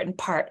important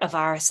part of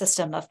our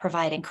system of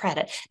providing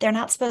credit. They're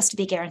not supposed to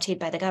be guaranteed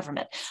by the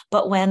government,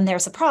 but when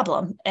there's a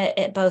problem,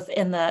 both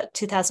in the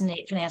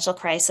 2008 financial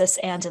crisis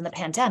and in the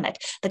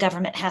pandemic, the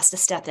government has to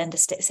step in to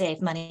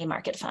save money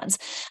market funds.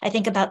 I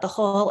think about the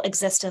whole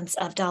existence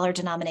of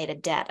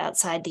dollar-denominated debt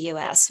outside the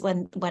U.S.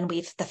 when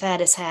the Fed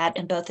has had,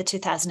 in both the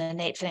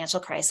 2008 financial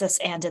crisis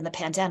and in the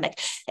pandemic,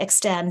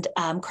 extend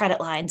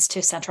credit lines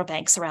to central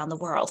banks around the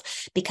world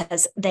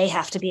because they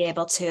have to be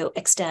able to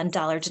extend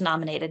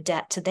dollar-denominated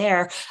debt to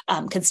their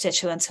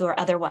constituents who are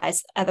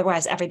otherwise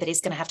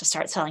everybody's going to have to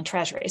start selling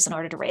treasuries in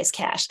order to raise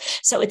cash.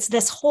 So it's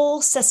this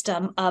whole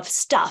system of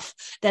stuff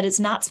that is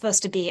not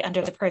supposed to be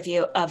under the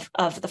purview of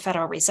the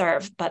Federal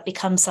Reserve, but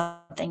becomes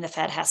something the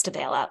Fed has to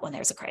bail out when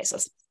there's a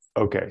crisis.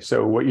 Okay,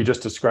 so what you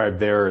just described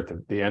there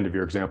at the end of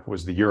your example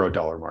was the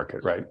euro-dollar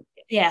market, right?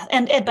 Yeah,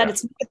 but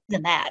it's more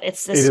than that. It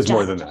is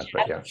more than that,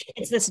 but yeah.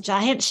 It's this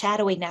giant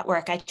shadowy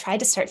network. I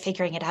tried to start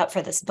figuring it out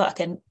for this book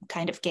and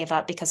kind of gave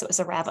up because it was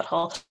a rabbit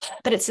hole.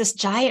 But it's this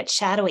giant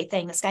shadowy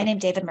thing. This guy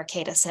named David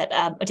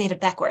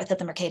Beckworth at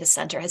the Mercatus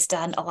Center has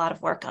done a lot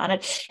of work on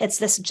it. It's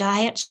this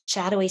giant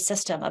shadowy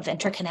system of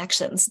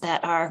interconnections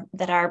that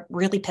are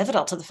really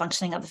pivotal to the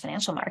functioning of the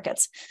financial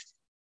markets.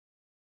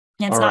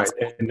 All right,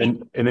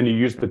 and then you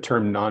use the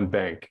term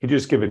non-bank. Can you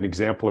just give an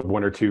example of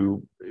one or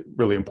two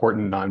really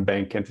important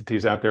non-bank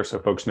entities out there so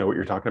folks know what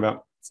you're talking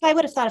about? So I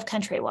would have thought of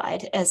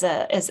Countrywide as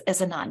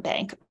a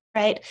non-bank,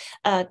 right?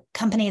 A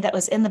company that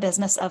was in the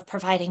business of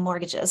providing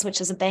mortgages,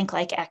 which is a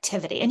bank-like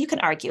activity. And you can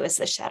argue, is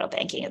this shadow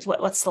banking?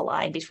 What's the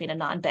line between a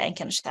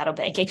non-bank and shadow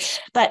banking?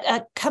 But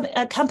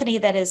a company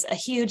that is a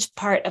huge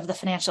part of the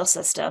financial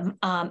system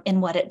in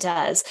what it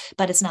does,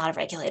 but it's not a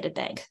regulated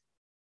bank.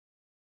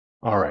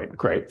 All right,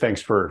 great. Thanks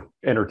for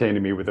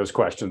entertaining me with those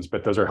questions,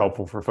 but those are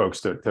helpful for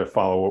folks to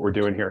follow what we're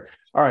doing here.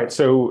 All right,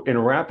 so in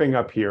wrapping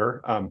up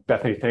here,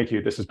 Bethany, thank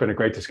you. This has been a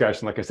great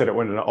discussion. Like I said, it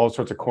went in all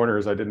sorts of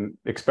corners I didn't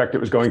expect it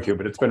was going to,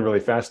 but it's been really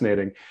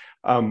fascinating.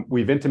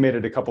 We've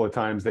intimated a couple of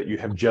times that you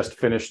have just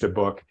finished a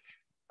book.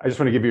 I just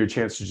want to give you a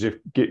chance to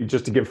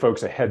just to give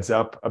folks a heads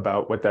up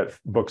about what that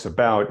book's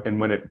about, and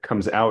when it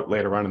comes out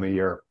later on in the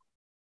year,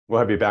 we'll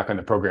have you back on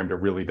the program to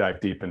really dive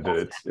deep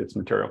into its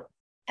material.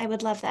 I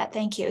would love that.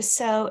 Thank you.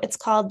 So it's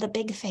called The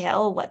Big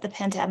Fail: What the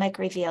Pandemic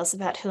Reveals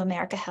About Who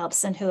America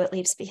Helps and Who It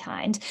Leaves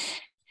Behind.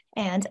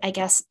 And I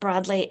guess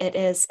broadly, it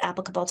is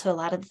applicable to a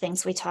lot of the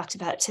things we talked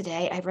about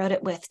today. I wrote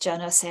it with Joe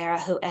Nocera,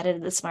 who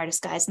edited The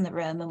Smartest Guys in the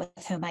Room, and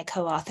with whom I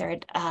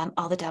co-authored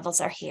All the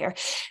Devils Are Here.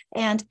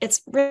 And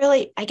it's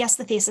really, I guess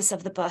the thesis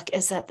of the book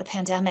is that the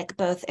pandemic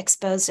both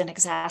exposed and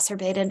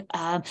exacerbated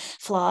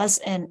flaws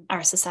in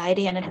our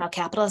society and in how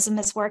capitalism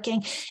is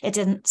working. It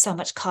didn't so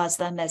much cause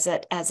them as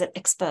it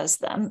exposed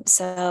them.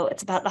 So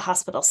it's about the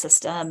hospital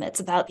system.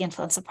 It's about the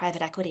influence of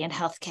private equity in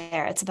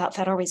healthcare. It's about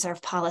Federal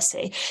Reserve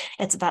policy.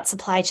 It's about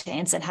supply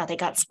chains and how they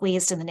got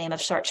squeezed in the name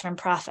of short-term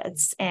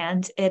profits.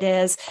 And it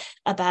is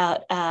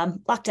about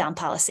lockdown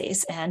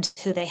policies and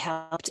who they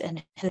helped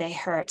and who they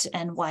hurt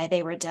and why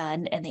they were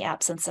done in the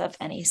absence of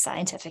any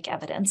scientific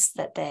evidence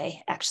that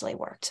they actually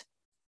worked.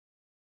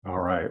 All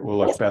right. Well,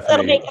 look,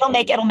 Bethany, it'll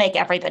make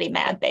everybody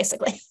mad,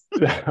 basically.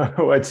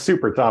 Well, it's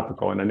super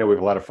topical, and I know we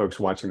have a lot of folks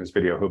watching this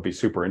video who'll be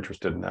super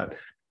interested in that.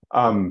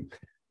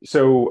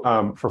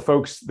 So for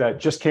folks that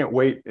just can't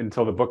wait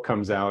until the book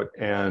comes out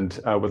and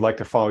would like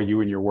to follow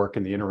you and your work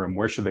in the interim,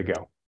 where should they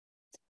go?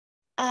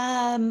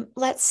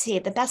 Let's see.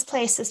 The best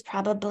place is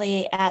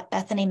probably at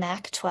Bethany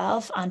Mac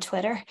 12 on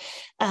Twitter.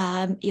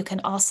 You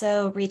can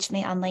also reach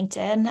me on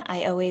LinkedIn.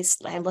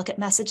 I look at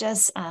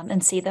messages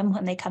and see them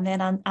when they come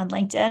in on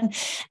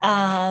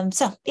LinkedIn.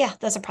 So yeah,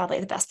 those are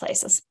probably the best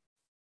places.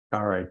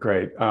 All right,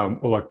 great. Well,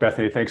 look,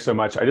 Bethany, thanks so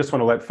much. I just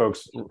want to let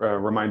folks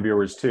remind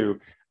viewers too,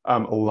 a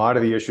lot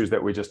of the issues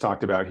that we just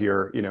talked about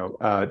here,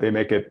 they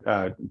make it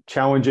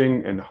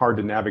challenging and hard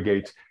to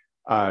navigate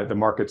the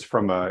markets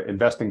from an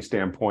investing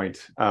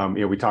standpoint.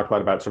 We talked a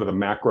lot about sort of the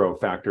macro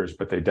factors,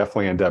 but they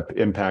definitely end up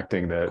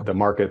impacting the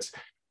markets.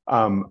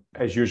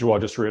 As usual, I'll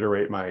just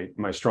reiterate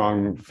my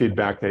strong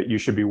feedback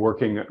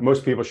that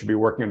most people should be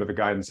working under the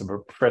guidance of a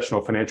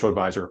professional financial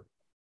advisor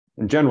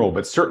in general,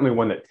 but certainly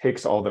one that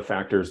takes all the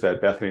factors that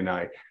Bethany and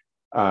I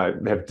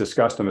have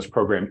discussed on this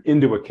program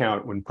into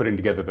account when putting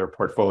together their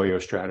portfolio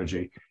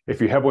strategy. If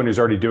you have one who's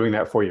already doing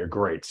that for you,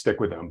 great, stick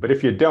with them. But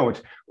if you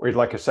don't, or you'd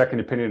like a second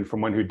opinion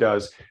from one who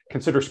does,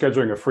 consider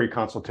scheduling a free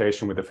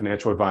consultation with the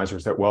financial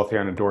advisors that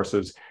Wealthion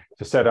endorses.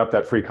 To set up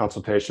that free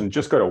consultation,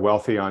 just go to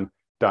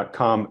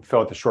wealthion.com, fill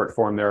out the short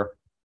form there.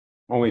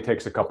 Only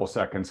takes a couple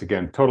seconds.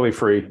 Again, totally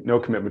free, no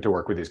commitment to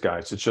work with these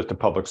guys. It's just a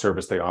public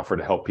service they offer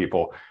to help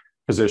people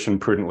position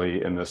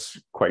prudently in this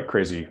quite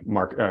crazy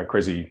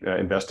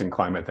investing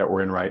climate that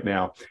we're in right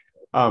now.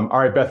 All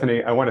right,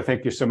 Bethany, I want to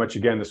thank you so much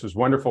again. This was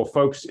wonderful.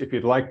 Folks, if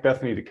you'd like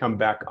Bethany to come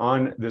back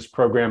on this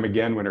program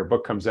again when her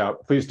book comes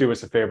out, please do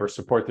us a favor,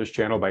 support this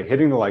channel by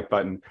hitting the like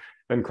button,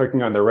 then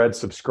clicking on the red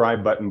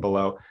subscribe button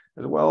below,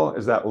 as well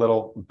as that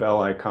little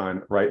bell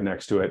icon right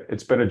next to it.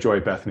 It's been a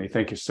joy, Bethany.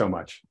 Thank you so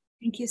much.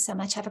 Thank you so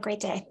much. Have a great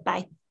day.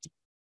 Bye.